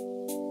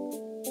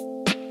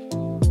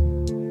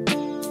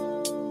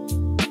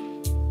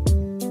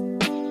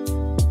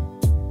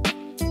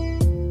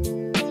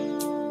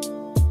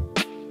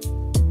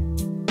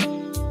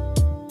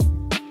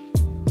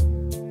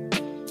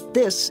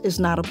 This is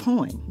not a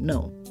poem,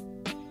 no.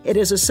 It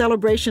is a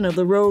celebration of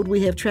the road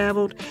we have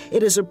traveled.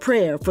 It is a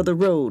prayer for the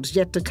roads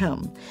yet to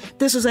come.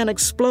 This is an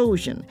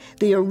explosion,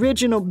 the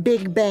original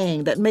Big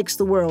Bang that makes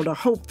the world a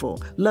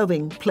hopeful,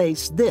 loving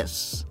place.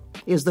 This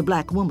is the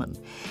Black woman,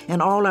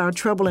 and all our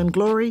trouble and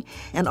glory,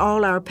 and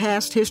all our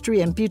past history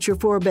and future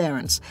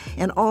forbearance,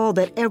 and all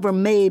that ever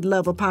made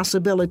love a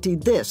possibility.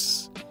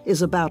 This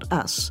is about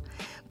us.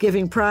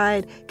 Giving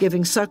pride,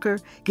 giving succor,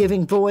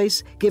 giving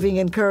voice, giving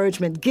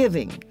encouragement,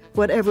 giving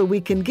whatever we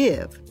can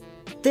give.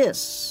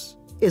 This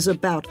is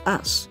about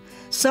us,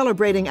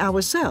 celebrating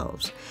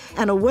ourselves,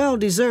 and a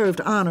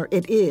well-deserved honor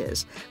it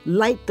is.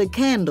 Light the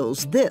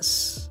candles.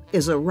 This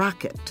is a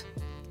rocket.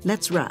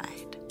 Let's ride.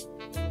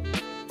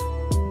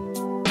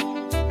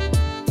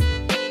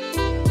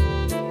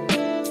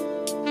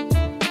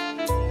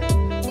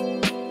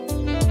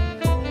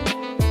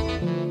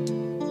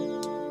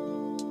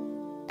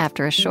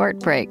 After a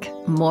short break,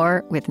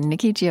 more with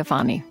Nikki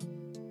Giovanni.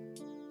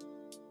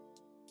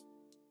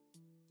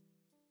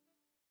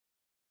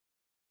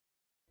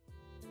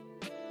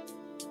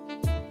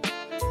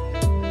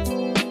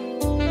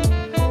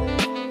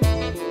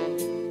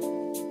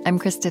 I'm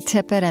Krista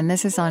Tippett, and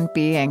this is On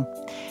Being.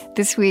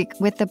 This week,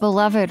 with the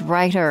beloved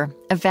writer,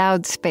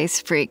 avowed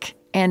space freak,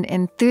 and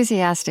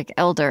enthusiastic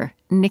elder,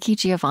 Nikki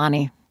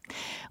Giovanni.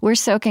 We're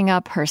soaking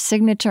up her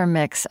signature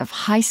mix of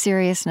high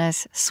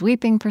seriousness,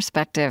 sweeping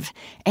perspective,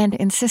 and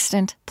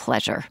insistent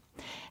pleasure.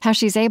 How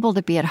she's able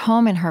to be at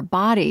home in her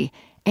body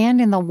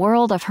and in the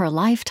world of her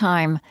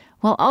lifetime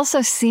while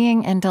also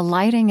seeing and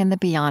delighting in the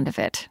beyond of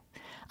it.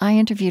 I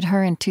interviewed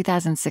her in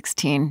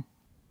 2016.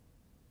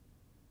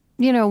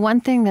 You know, one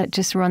thing that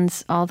just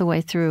runs all the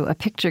way through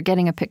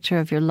getting a picture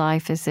of your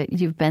life is that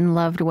you've been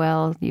loved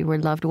well. You were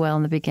loved well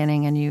in the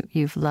beginning, and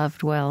you've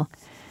loved well.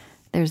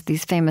 There's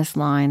these famous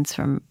lines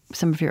from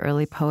some of your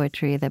early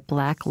poetry that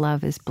black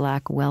love is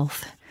black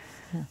wealth.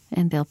 Yeah.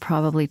 And they'll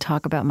probably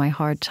talk about my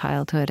hard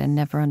childhood and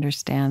never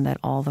understand that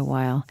all the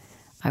while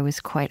I was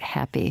quite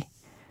happy.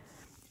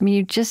 I mean,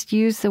 you just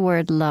use the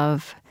word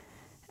love.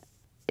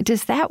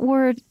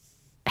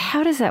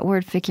 How does that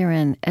word figure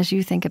in as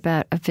you think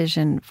about a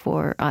vision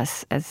for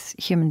us as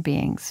human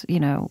beings, you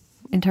know,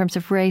 in terms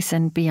of race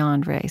and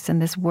beyond race, and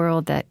this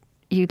world that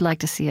you'd like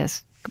to see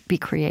us be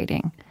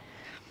creating?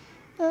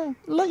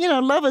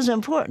 Love is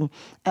important.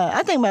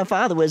 I think my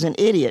father was an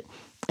idiot,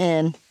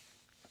 and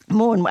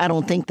I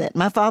don't think that.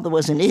 My father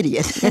was an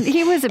idiot. And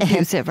he was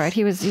abusive, right?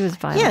 He was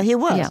violent. Yeah, he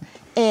was. Yeah.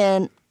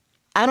 And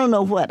I don't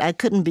know what. I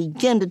couldn't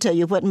begin to tell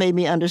you what made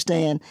me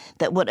understand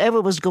that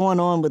whatever was going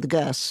on with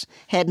Gus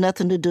had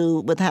nothing to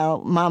do with how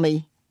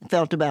Mommy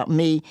felt about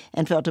me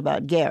and felt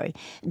about Gary.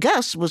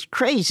 Gus was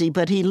crazy,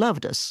 but he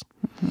loved us.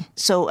 Mm-hmm.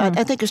 So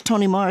I think it's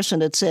Toni Morrison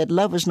that said,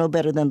 love is no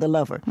better than the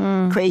lover.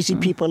 Crazy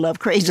people love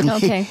crazily.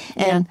 Okay.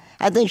 And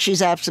I think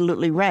she's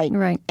absolutely right.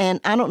 Right. And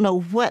I don't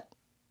know what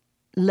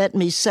let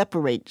me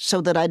separate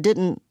so that I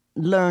didn't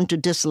learn to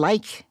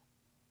dislike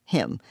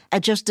him. I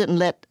just didn't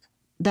let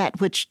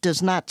that which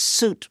does not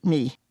suit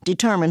me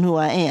determine who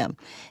I am.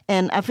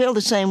 And I feel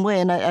the same way,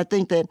 and I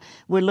think that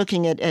we're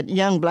looking at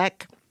young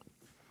black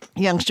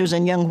youngsters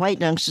and young white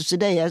youngsters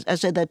today. I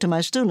said that to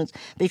my students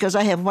because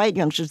I have white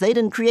youngsters. They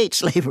didn't create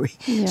slavery,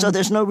 so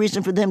there's no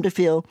reason for them to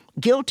feel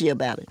guilty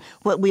about it.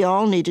 What we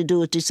all need to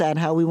do is decide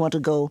how we want to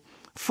go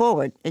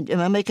forward. Am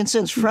I making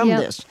sense from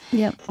this?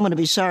 Yep. I'm going to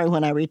be sorry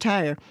when I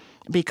retire,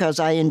 because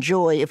I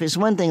enjoy, if it's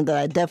one thing that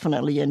I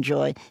definitely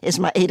enjoy, it's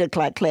my 8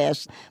 o'clock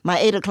class. My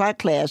 8 o'clock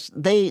class,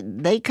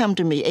 they come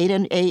to me,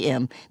 8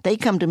 a.m., they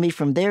come to me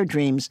from their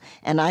dreams,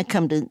 and I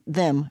come to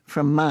them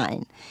from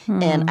mine.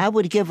 And I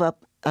would give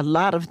up a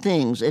lot of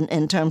things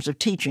in terms of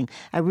teaching.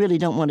 I really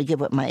don't want to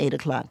give up my 8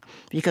 o'clock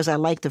because I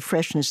like the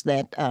freshness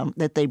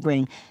that they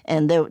bring.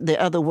 And the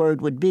other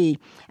word would be,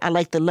 I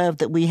like the love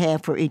that we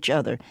have for each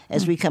other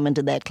as we come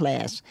into that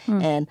class.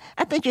 And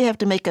I think you have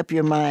to make up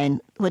your mind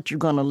what you're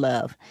going to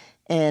love.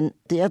 And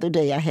the other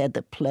day I had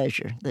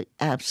the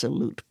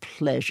absolute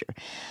pleasure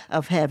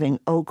of having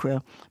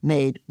okra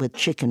made with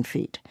chicken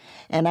feet.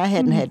 And I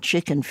hadn't had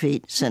chicken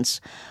feet since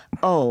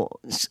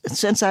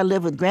I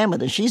lived with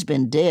grandmother. She's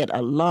been dead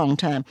a long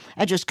time.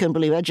 I just couldn't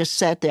believe it. I just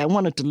sat there. I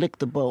wanted to lick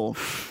the bowl.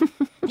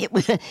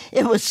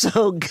 It was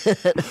so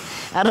good.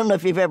 I don't know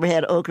if you've ever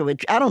had okra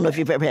I don't know if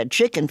you've ever had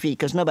chicken feet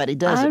because nobody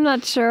does it. I'm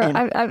not sure.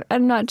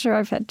 I'm not sure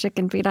I've had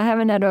chicken feet. I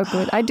haven't had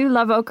okra. I do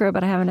love okra,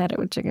 but I haven't had it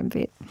with chicken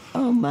feet.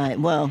 Oh, my.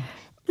 Well,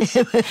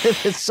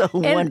 it's so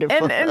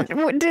wonderful. And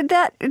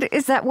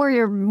is that where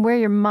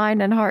your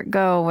mind and heart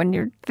go when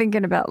you're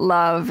thinking about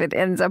love? It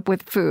ends up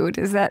with food.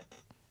 Is that?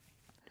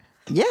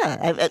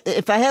 Yeah.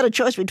 If I had a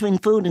choice between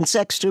food and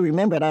sex to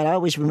remember it, I'd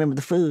always remember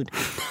the food.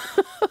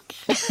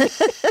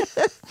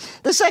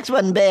 The sex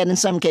wasn't bad in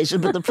some cases,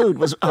 but the food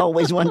was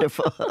always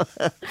wonderful.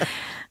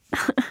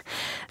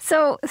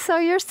 So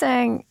you're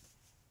saying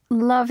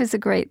love is a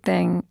great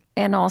thing,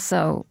 and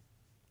also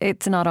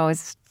it's not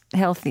always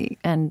healthy,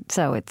 and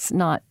so it's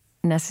not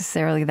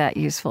necessarily that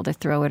useful to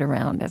throw it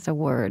around as a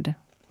word.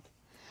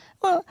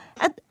 Well,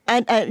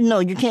 I no,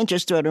 you can't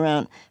just throw it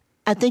around.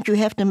 I think you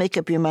have to make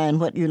up your mind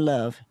what you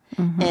love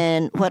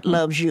and what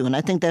loves you, and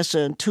I think that's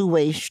a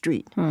two-way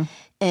street.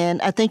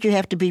 And I think you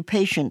have to be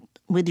patient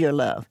with your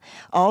love.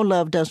 All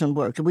love doesn't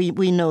work.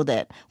 We know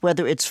that.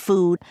 Whether it's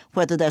food,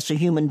 whether that's a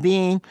human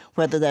being,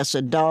 whether that's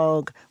a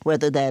dog,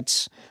 whether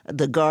that's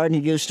the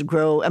garden you used to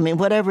grow, I mean,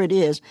 whatever it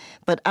is.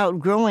 But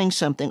outgrowing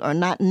something or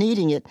not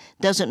needing it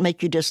doesn't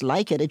make you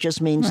dislike it. It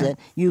just means that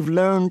you've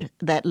learned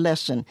that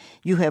lesson.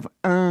 You have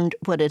earned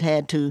what it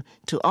had to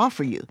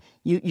offer you.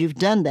 You've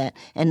done that,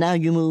 and now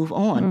you move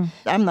on.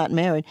 I'm not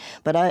married,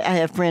 but I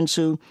have friends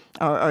who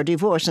are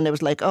divorced, and it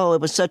was like, oh, it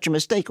was such a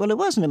mistake. Well, it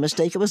wasn't a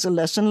mistake. It was a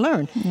lesson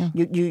learned. Yeah.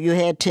 You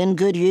had 10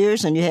 good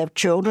years, and you have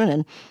children,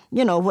 and,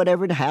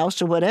 whatever, the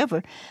house or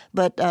whatever.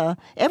 But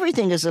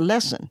everything is a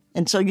lesson,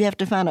 and so you have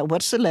to find out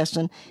what's the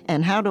lesson,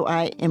 and how do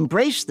I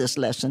embrace this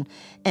lesson,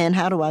 and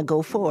how do I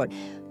go forward?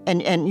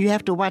 And you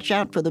have to watch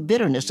out for the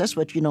bitterness. That's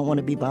what you don't want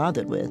to be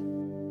bothered with.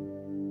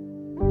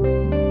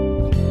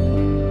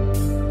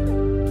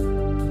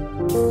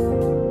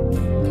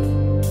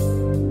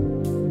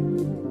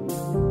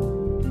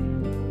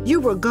 You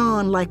were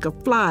gone like a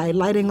fly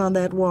lighting on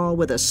that wall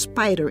with a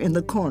spider in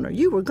the corner.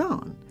 You were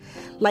gone.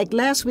 Like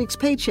last week's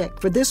paycheck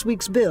for this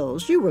week's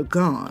bills, you were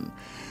gone.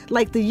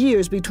 Like the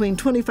years between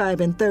 25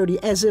 and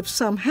 30, as if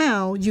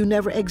somehow you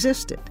never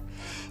existed.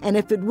 And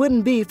if it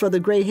wouldn't be for the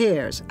gray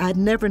hairs, I'd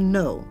never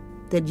know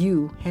that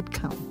you had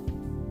come.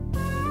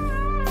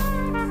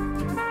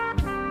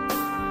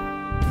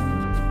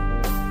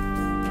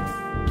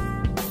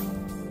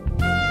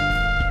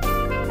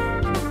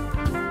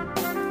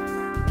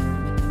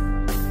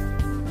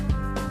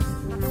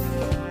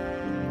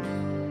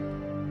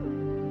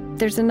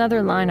 There's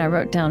another line I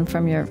wrote down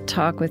from your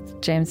talk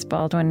with James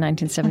Baldwin in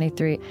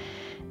 1973.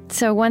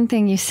 So one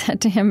thing you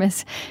said to him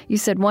is, you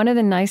said, one of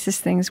the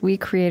nicest things we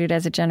created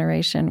as a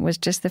generation was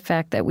just the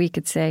fact that we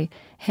could say,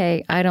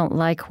 hey, I don't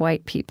like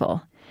white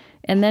people.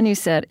 And then you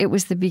said it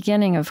was the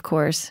beginning, of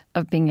course,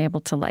 of being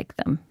able to like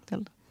them.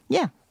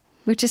 Yeah.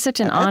 Which is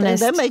such an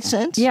honest... That makes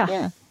sense.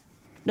 Yeah.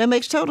 That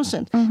makes total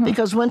sense. Mm-hmm.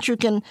 Because once you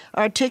can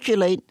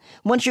articulate,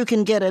 once you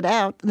can get it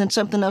out, then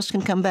something else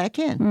can come back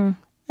in. Mm.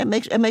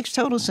 It makes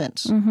total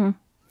sense. Mm-hmm.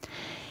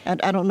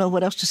 And I don't know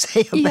what else to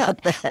say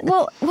about that.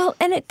 Well,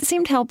 and it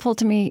seemed helpful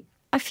to me.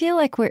 I feel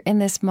like we're in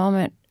this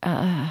moment.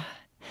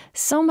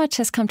 So much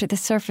has come to the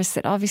surface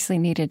that obviously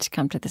needed to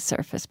come to the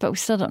surface, but we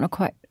still don't know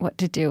quite what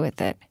to do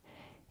with it.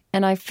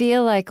 And I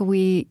feel like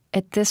we,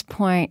 at this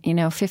point,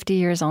 50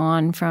 years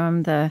on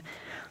from that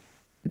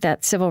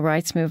civil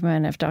rights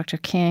movement of Dr.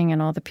 King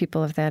and all the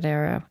people of that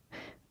era,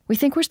 we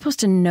think we're supposed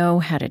to know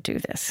how to do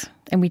this,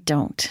 and we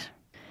don't.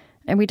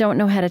 And we don't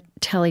know how to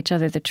tell each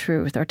other the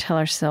truth or tell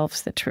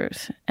ourselves the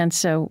truth. And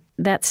so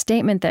that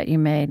statement that you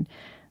made,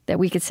 that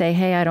we could say,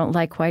 hey, I don't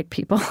like white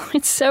people,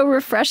 it's so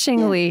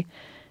refreshingly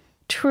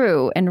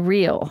true and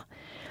real.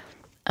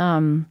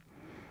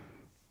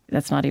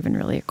 That's not even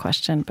really a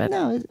question, but...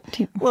 No.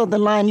 Well, the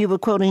line you were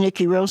quoting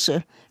Nikki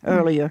Rosa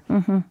earlier,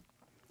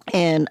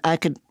 and I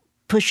could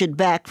push it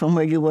back from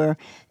where you were,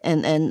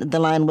 and the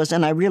line was,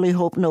 and I really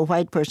hope no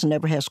white person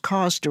ever has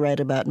cause to write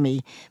about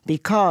me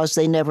because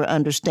they never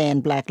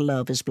understand black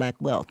love is black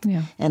wealth.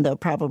 Yeah. And they'll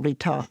probably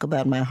talk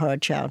about my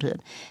hard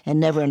childhood and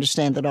never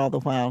understand that all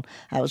the while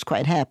I was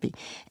quite happy.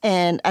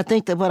 And I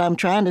think that what I'm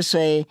trying to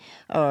say,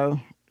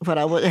 or what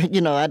I would,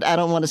 I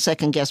don't want to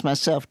second guess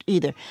myself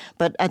either,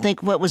 but I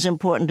think what was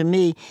important to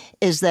me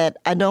is that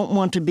I don't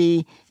want to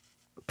be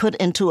put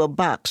into a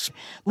box.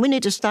 We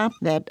need to stop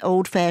that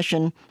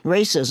old-fashioned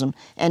racism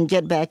and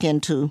get back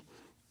into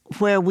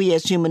where we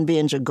as human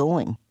beings are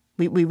going.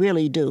 We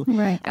really do.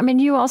 Right. I mean,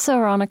 you also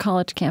are on a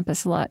college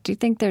campus a lot. Do you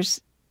think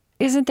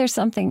isn't there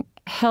something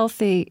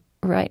healthy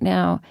right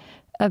now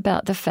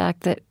about the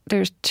fact that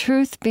there's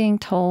truth being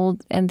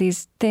told and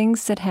these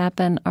things that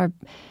happen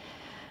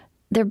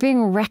they're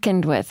being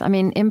reckoned with? I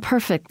mean,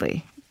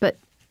 imperfectly, but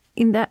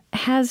that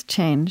has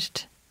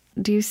changed.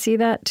 Do you see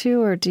that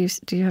too, or do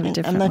you have a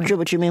different I'm not way? sure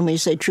what you mean when you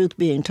say truth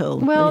being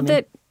told. Well,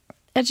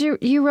 as you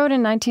wrote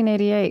in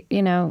 1988,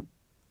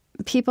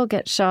 people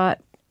get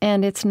shot,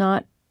 and there's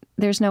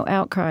no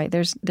outcry.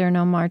 There are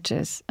no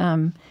marches.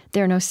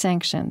 There are no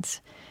sanctions.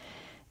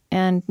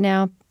 And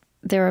now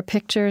there are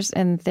pictures,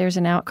 and there's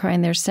an outcry,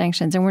 and there's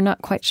sanctions, and we're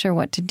not quite sure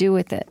what to do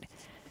with it.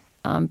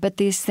 But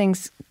these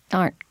things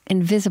aren't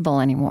invisible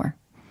anymore.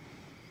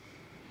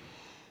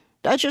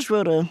 I just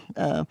wrote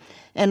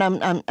and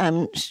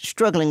I'm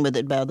struggling with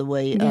it, by the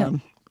way,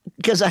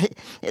 because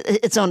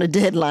it's on a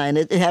deadline.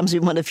 It happens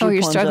to be one of the few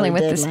poems on a deadline.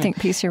 Oh, you're struggling with this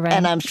piece you're writing.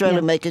 And I'm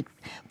struggling to make it.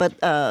 But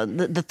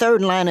the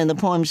third line in the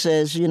poem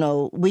says,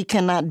 we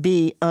cannot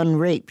be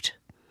unraped.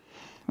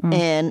 Mm.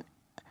 And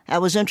I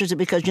was interested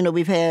because,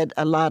 we've had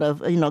a lot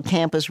of,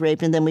 campus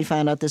rape, and then we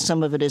found out that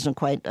some of it isn't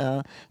quite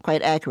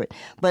accurate.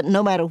 But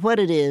no matter what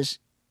it is,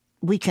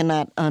 we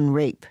cannot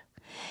unrape.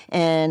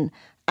 And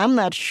I'm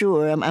not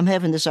sure. I'm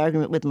having this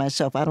argument with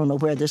myself. I don't know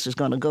where this is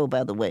going to go,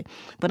 by the way.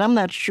 But I'm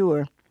not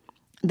sure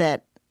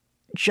that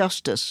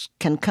justice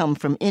can come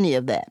from any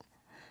of that.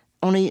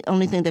 Only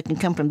thing that can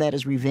come from that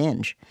is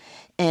revenge.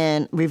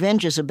 And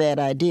revenge is a bad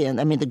idea.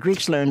 I mean, the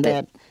Greeks learned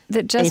that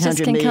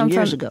 800 million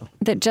years ago.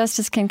 That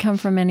justice can come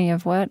from any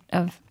of what?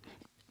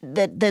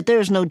 That there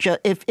is no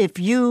if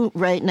you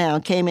right now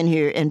came in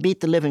here and beat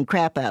the living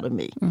crap out of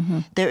me,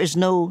 there is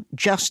no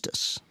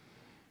justice.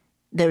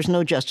 There's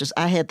no justice.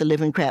 I had the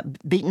living crap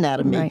beaten out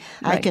of me. Right.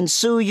 I can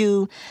sue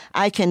you.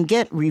 I can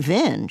get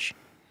revenge,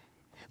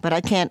 but I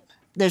can't.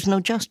 There's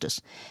no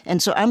justice.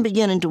 And so I'm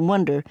beginning to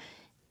wonder,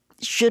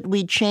 should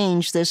we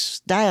change this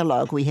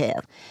dialogue we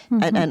have?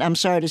 And I'm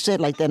sorry to say it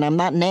like that. I'm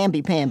not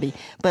namby-pamby,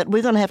 but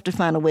we're going to have to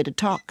find a way to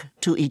talk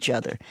to each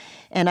other.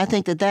 And I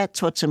think that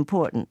that's what's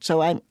important.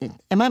 So I'm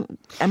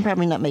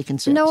probably not making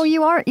sense. No,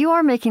 you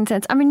are making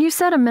sense. I mean, you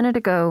said a minute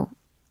ago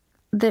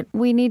that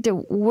we need to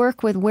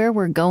work with where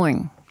we're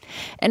going.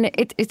 And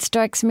it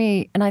strikes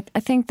me, and I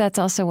think that's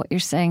also what you're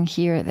saying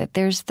here, that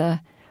there's the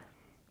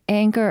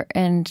anger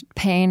and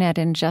pain at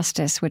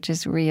injustice, which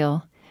is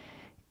real.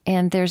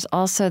 And there's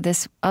also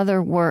this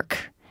other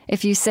work.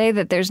 If you say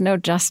that there's no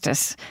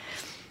justice,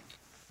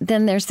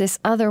 then there's this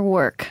other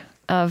work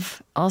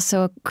of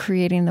also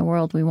creating the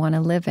world we want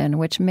to live in,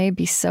 which may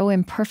be so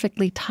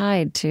imperfectly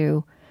tied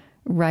to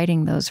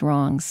righting those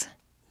wrongs.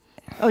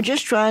 Or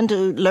just trying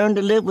to learn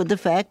to live with the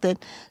fact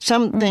that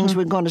some things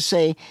we're going to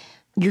say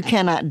you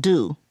cannot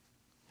do.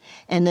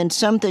 And then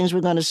some things we're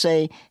going to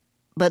say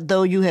But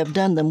though you have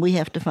done them, we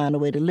have to find a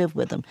way to live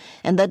with them.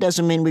 And that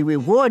doesn't mean we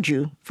reward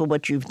you for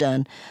what you've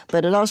done,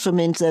 but it also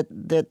means that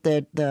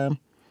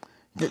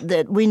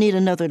we need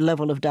another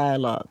level of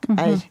dialogue.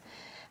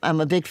 I'm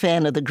a big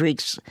fan of the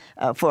Greeks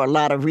for a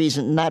lot of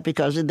reasons, not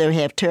because they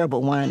have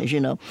terrible whiners,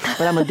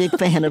 but I'm a big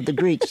fan of the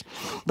Greeks.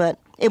 But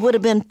it would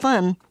have been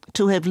fun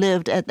to have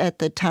lived at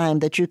the time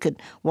that you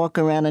could walk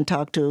around and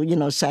talk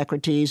to,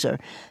 Socrates or,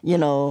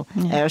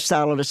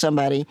 Aristotle or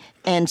somebody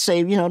and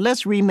say,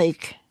 let's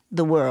remake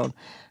the world.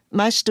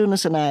 My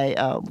students and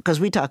I, because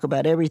we talk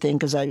about everything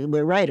because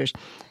we're writers,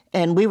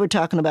 and we were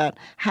talking about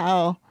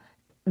how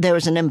there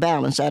was an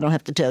imbalance. I don't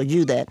have to tell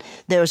you that.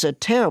 There was a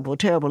terrible,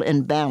 terrible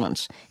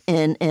imbalance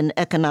in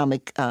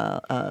economic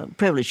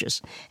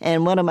privileges.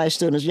 And one of my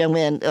students, a young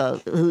man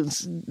who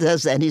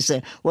does that, he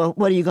said, well,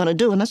 what are you going to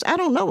do? And I said, I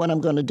don't know what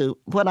I'm going to do.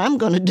 What I'm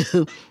going to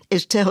do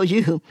is tell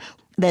you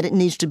that it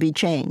needs to be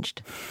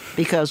changed,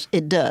 because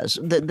it does.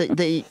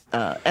 The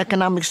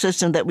economic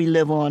system that we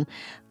live on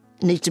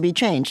needs to be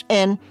changed.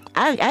 And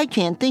I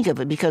can't think of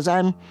it because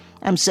I'm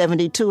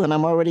 72 and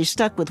I'm already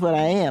stuck with what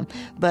I am.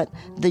 But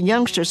the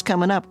youngsters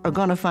coming up are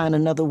going to find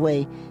another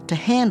way to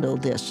handle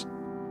this.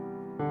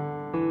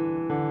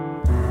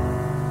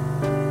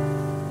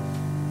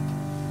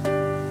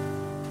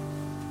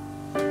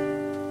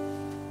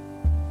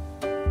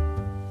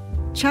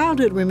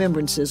 Childhood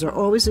remembrances are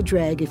always a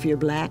drag if you're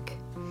Black.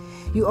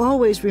 You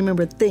always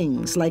remember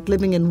things like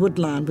living in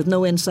Woodlawn with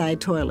no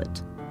inside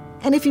toilet.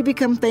 And if you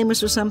become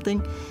famous or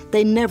something,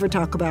 they never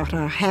talk about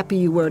how happy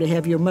you were to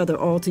have your mother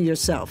all to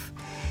yourself,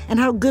 and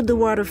how good the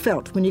water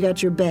felt when you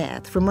got your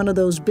bath from one of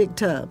those big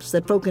tubs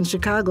that folk in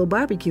Chicago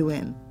barbecue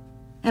in.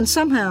 And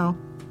somehow,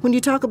 when you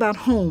talk about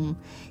home,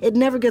 it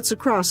never gets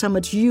across how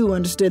much you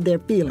understood their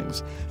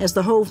feelings as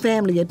the whole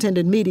family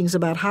attended meetings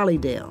about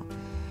Hollydale.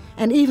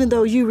 And even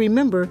though you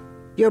remember,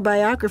 your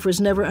biographers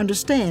never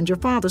understand your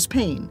father's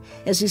pain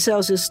as he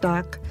sells his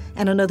stock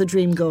and another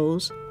dream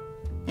goes.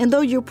 And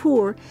though you're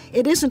poor,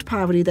 it isn't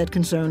poverty that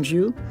concerns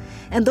you.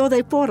 And though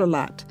they fought a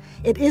lot,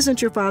 it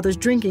isn't your father's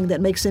drinking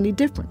that makes any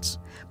difference,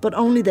 but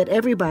only that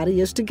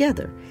everybody is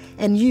together,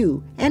 and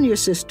you and your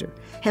sister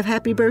have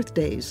happy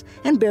birthdays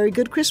and very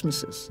good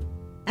Christmases.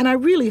 And I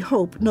really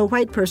hope no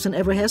white person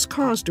ever has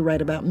cause to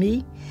write about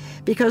me,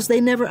 because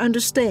they never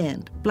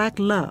understand Black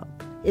love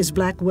is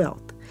Black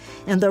wealth,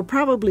 and they'll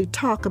probably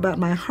talk about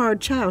my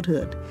hard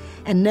childhood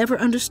and never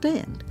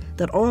understand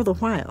that all the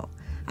while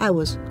I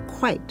was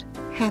quite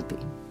happy.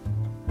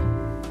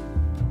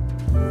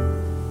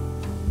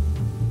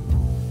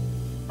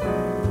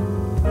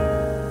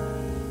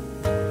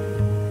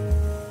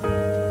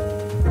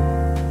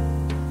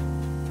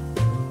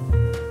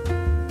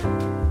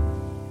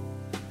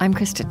 I'm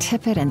Krista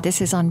Tippett, and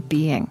this is On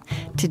Being,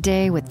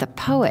 today with the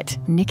poet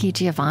Nikki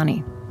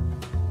Giovanni.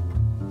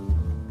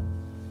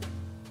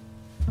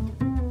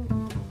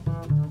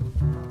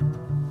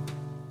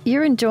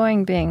 You're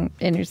enjoying being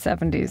in your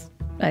 70s,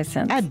 I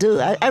sense. I do.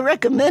 I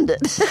recommend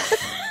it.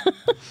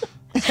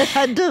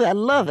 I do. I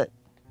love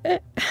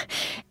it.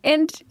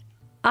 And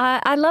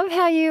I love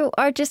how you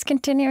are just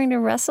continuing to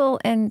wrestle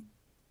and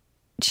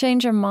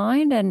change your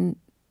mind and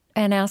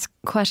ask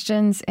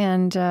questions,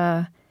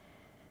 and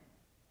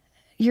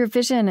your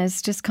vision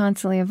is just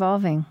constantly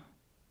evolving,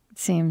 it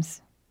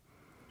seems.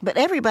 But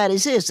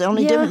everybody's is. The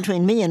only difference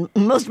between me and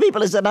most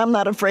people is that I'm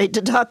not afraid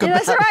to talk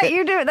about it. That's right.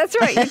 You do. That's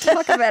right. You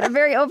talk about it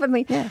very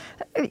openly. Yeah.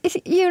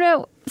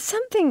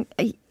 Something,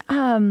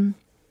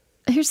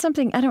 here's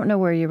something, I don't know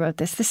where you wrote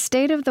this. The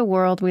state of the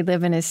world we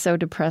live in is so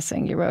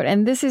depressing, you wrote.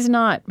 And this is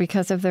not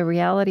because of the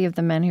reality of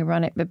the men who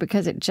run it, but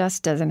because it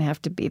just doesn't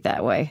have to be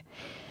that way.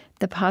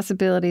 The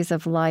possibilities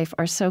of life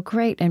are so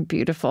great and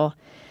beautiful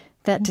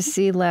that to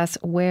see less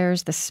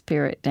wears the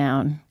spirit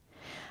down.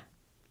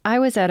 I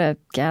was at a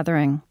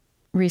gathering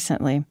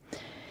recently,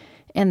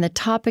 and the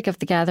topic of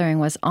the gathering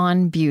was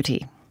on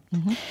beauty.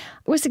 Mm-hmm. It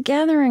was a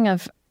gathering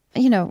of,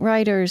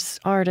 writers,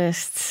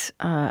 artists,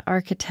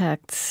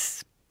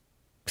 architects,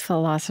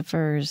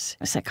 philosophers,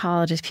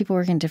 psychologists, people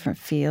working in different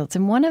fields.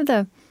 And one of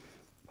the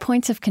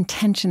points of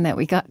contention that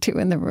we got to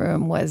in the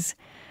room was,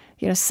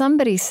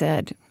 somebody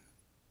said,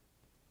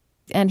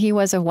 and he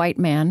was a white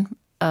man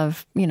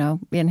of,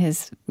 in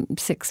his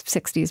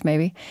 60s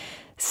maybe,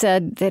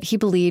 said that he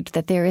believed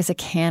that there is a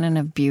canon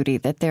of beauty,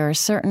 that there are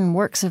certain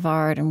works of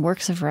art and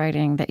works of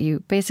writing that you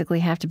basically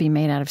have to be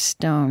made out of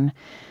stone,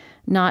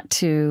 not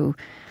to,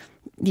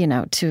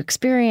 to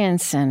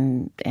experience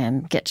and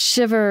get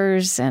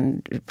shivers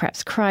and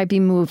perhaps cry, be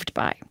moved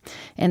by.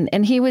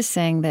 And he was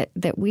saying that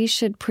we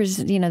should,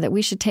 that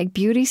we should take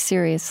beauty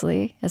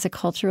seriously as a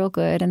cultural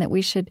good, and that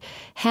we should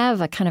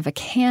have a kind of a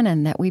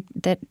canon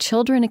that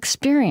children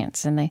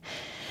experience and they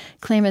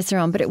claim as their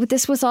own. But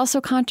this was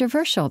also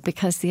controversial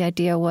because the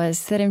idea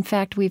was that, in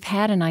fact, we've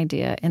had an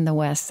idea in the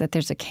West that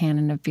there's a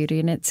canon of beauty,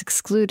 and it's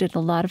excluded a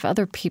lot of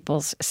other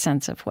people's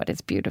sense of what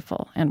is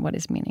beautiful and what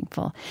is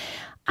meaningful.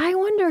 I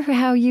wonder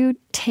how you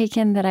take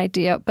in that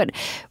idea, but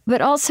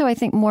also I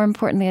think more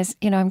importantly is,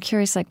 I'm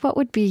curious, what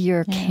would be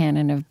your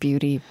canon of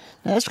beauty?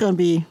 That's going to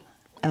be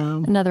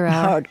another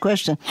hour. Hard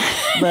question,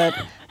 but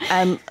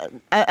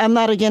I'm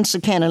not against the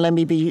canon. Let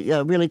me be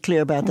really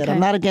clear about that. Okay. I'm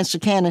not against the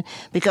canon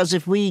because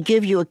if we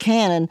give you a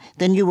canon,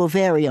 then you will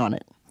vary on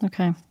it.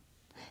 Okay.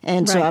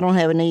 And so Right. I don't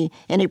have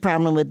any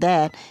problem with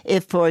that.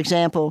 If, for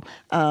example,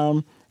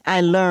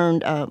 I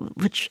learned,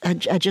 which I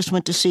just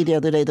went to see the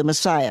other day, The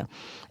Messiah.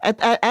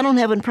 I don't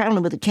have a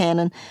problem with the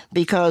canon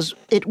because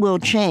it will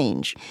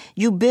change.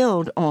 You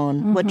build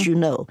on what you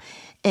know.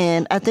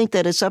 And I think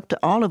that it's up to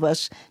all of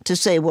us to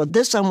say, well,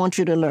 this I want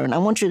you to learn.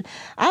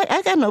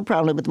 I got no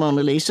problem with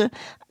Mona Lisa.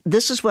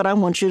 This is what I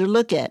want you to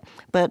look at.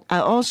 But I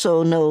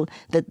also know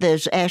that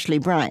there's Ashley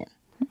Bryan.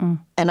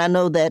 And I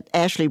know that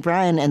Ashley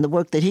Bryan and the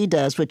work that he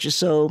does, which is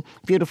so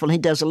beautiful, he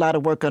does a lot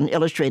of work on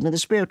illustrating the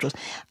spirituals.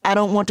 I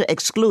don't want to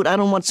exclude. I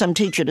don't want some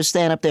teacher to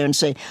stand up there and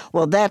say,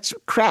 well, that's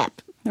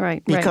crap.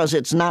 Right. Because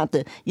it's not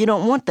you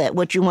don't want that.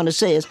 What you want to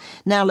say is,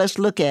 now let's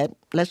look at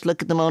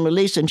the Mona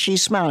Lisa, and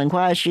she's smiling.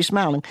 Why is she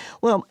smiling?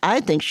 Well,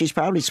 I think she's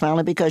probably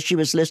smiling because she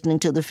was listening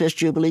to the Fifth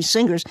Jubilee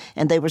Singers,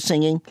 and they were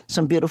singing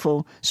some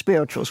beautiful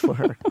spirituals for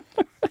her.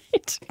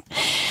 Right.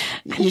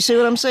 You see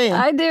what I'm saying?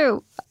 I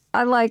do.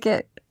 I like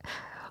it.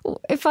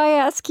 If I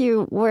ask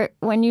you,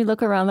 when you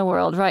look around the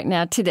world right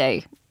now,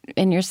 today,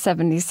 in your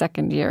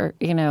 72nd year,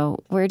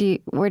 where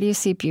do you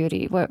see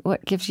beauty?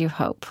 What gives you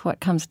hope? What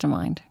comes to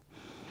mind?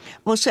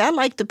 Well, see, I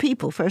like the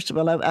people, first of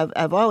all.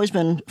 I've always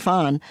been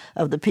fond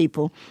of the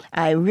people.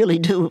 I really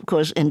do, of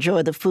course,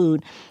 enjoy the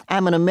food.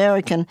 I'm an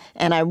American,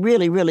 and I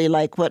really, really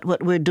like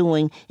what we're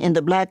doing in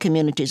the black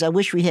communities. I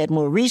wish we had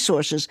more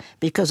resources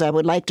because I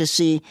would like to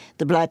see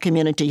the black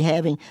community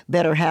having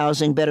better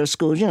housing, better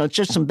schools. It's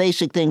just some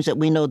basic things that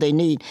we know they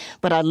need.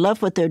 But I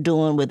love what they're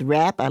doing with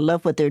rap. I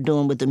love what they're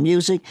doing with the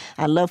music.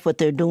 I love what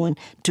they're doing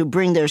to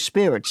bring their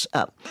spirits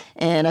up.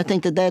 And I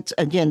think that's,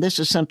 again, this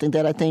is something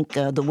that I think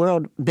the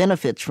world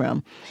benefits from.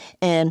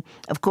 And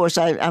of course,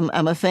 I'm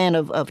a fan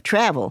of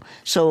travel.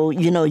 So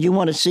you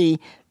want to see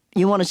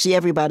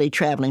everybody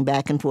traveling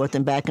back and forth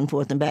and back and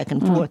forth and back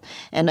and forth.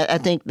 And I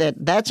think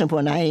that's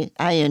important.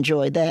 I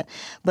enjoy that.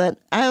 But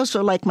I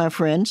also like my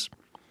friends.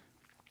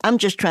 I'm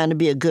just trying to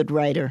be a good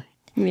writer.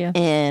 Yeah.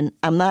 And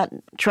I'm not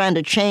trying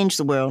to change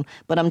the world,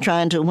 but I'm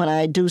trying to, when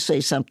I do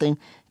say something,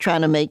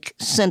 trying to make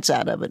sense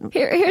out of it.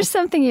 Here's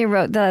something you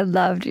wrote that I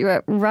loved. You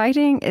wrote,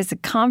 writing is a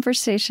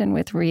conversation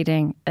with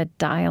reading, a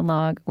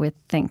dialogue with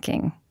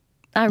thinking.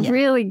 I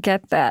really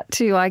get that,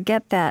 too. I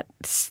get that.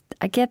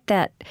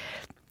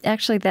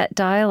 Actually, that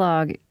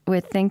dialogue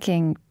with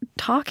thinking,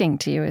 talking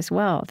to you as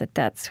well,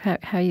 that's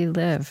how you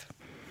live.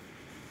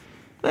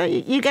 Well,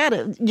 you got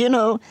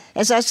to,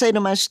 as I say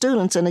to my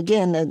students, and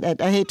again,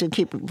 I hate to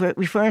keep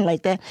referring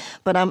like that,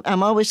 but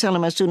I'm always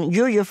telling my students,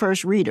 you're your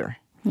first reader.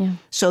 Yeah.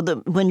 So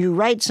when you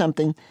write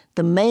something,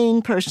 the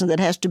main person that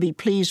has to be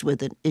pleased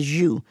with it is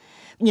you.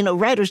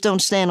 Writers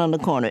don't stand on the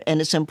corner, and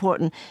it's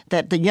important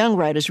that the young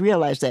writers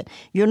realize that.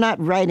 You're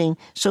not writing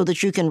so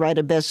that you can write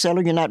a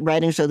bestseller. You're not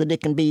writing so that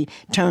it can be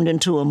turned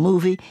into a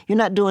movie. You're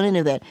not doing any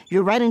of that.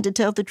 You're writing to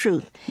tell the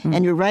truth,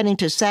 and you're writing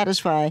to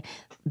satisfy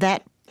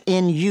that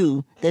in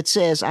you that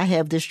says, I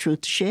have this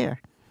truth to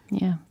share.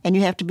 Yeah. And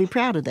you have to be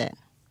proud of that.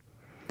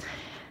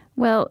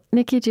 Well,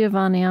 Nikki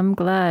Giovanni, I'm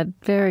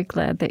very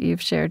glad that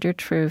you've shared your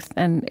truth.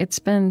 And it's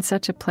been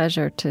such a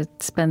pleasure to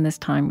spend this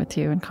time with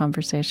you in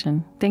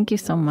conversation. Thank you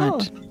so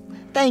much. Oh,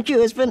 thank you.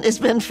 It's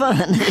been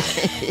fun.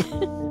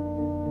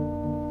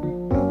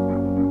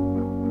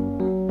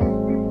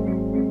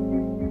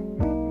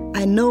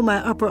 I know my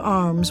upper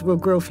arms will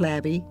grow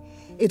flabby.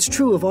 It's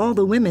true of all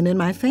the women in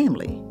my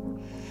family.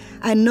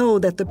 I know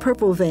that the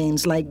purple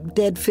veins like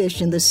dead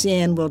fish in the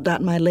Seine will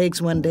dot my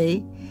legs one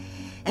day,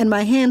 and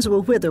my hands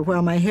will wither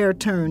while my hair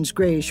turns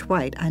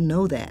grayish-white. I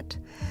know that.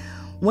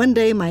 One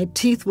day my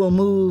teeth will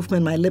move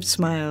when my lips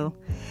smile,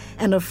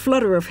 and a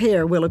flutter of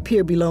hair will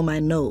appear below my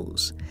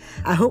nose.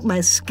 I hope my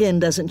skin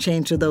doesn't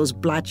change to those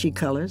blotchy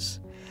colors.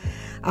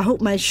 I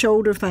hope my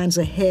shoulder finds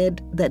a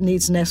head that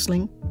needs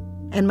nestling,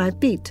 and my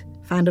feet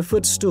find a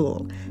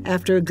footstool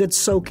after a good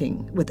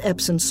soaking with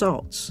Epsom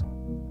salts.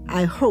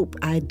 I hope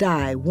I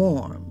die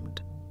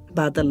warmed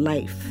by the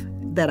life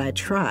that I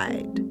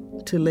tried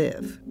to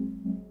live.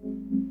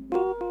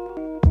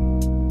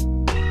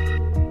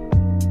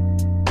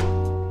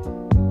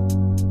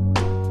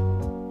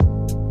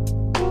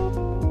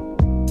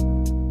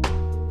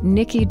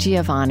 Nikki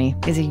Giovanni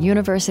is a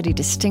university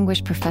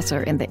distinguished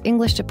professor in the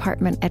English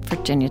department at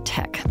Virginia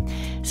Tech.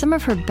 Some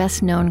of her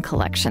best-known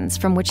collections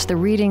from which the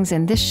readings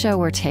in this show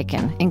were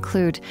taken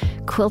include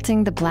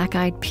Quilting the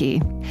Black-Eyed Pea,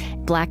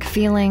 Black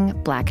Feeling,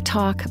 Black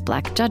Talk,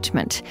 Black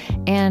Judgment,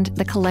 and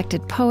the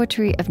collected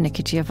poetry of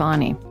Nikki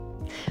Giovanni.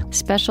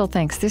 Special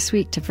thanks this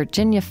week to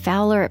Virginia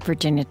Fowler at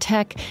Virginia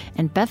Tech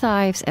and Beth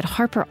Ives at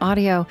Harper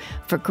Audio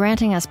for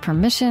granting us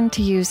permission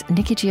to use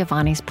Nikki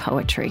Giovanni's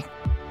poetry.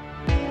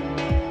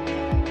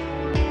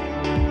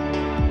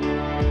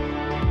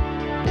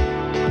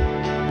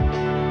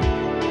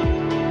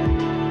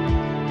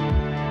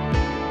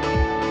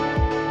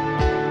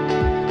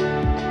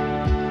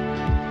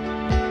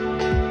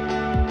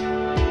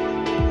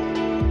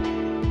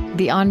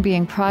 The On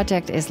Being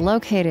Project is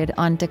located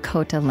on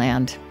Dakota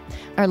land.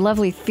 Our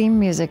lovely theme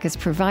music is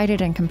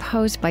provided and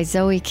composed by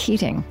Zoe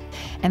Keating.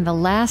 And the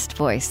last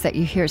voice that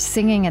you hear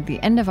singing at the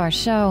end of our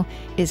show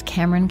is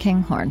Cameron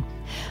Kinghorn.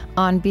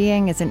 On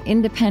Being is an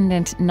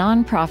independent,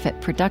 nonprofit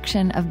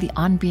production of the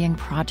On Being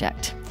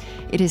Project.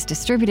 It is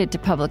distributed to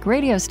public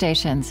radio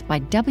stations by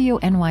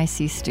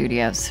WNYC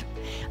Studios.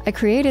 I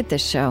created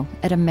this show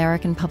at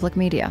American Public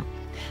Media.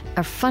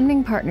 Our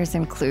funding partners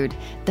include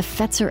the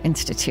Fetzer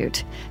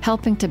Institute,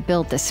 helping to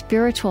build the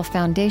spiritual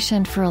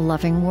foundation for a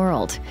loving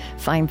world.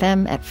 Find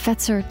them at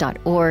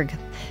fetzer.org.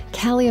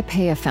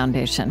 Calliopeia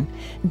Foundation,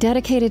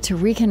 dedicated to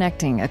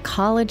reconnecting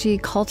ecology,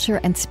 culture,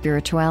 and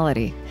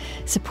spirituality,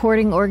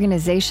 supporting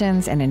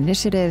organizations and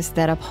initiatives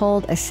that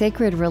uphold a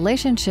sacred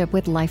relationship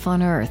with life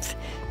on Earth.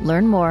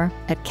 Learn more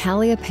at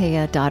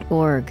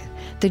calliopeia.org.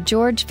 The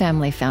George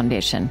Family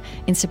Foundation,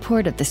 in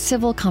support of the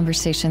Civil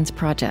Conversations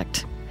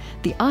Project.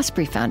 The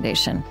Osprey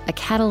Foundation, a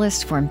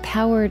catalyst for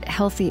empowered,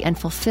 healthy, and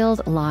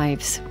fulfilled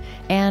lives.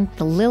 And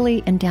the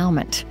Lilly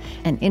Endowment,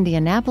 an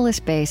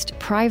Indianapolis-based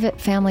private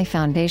family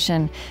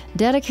foundation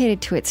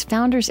dedicated to its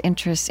founders'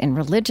 interests in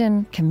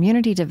religion,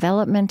 community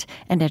development,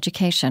 and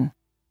education.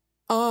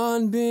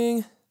 On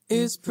Being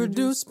is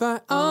produced by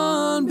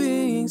On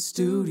Being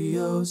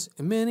Studios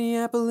in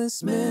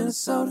Minneapolis,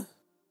 Minnesota.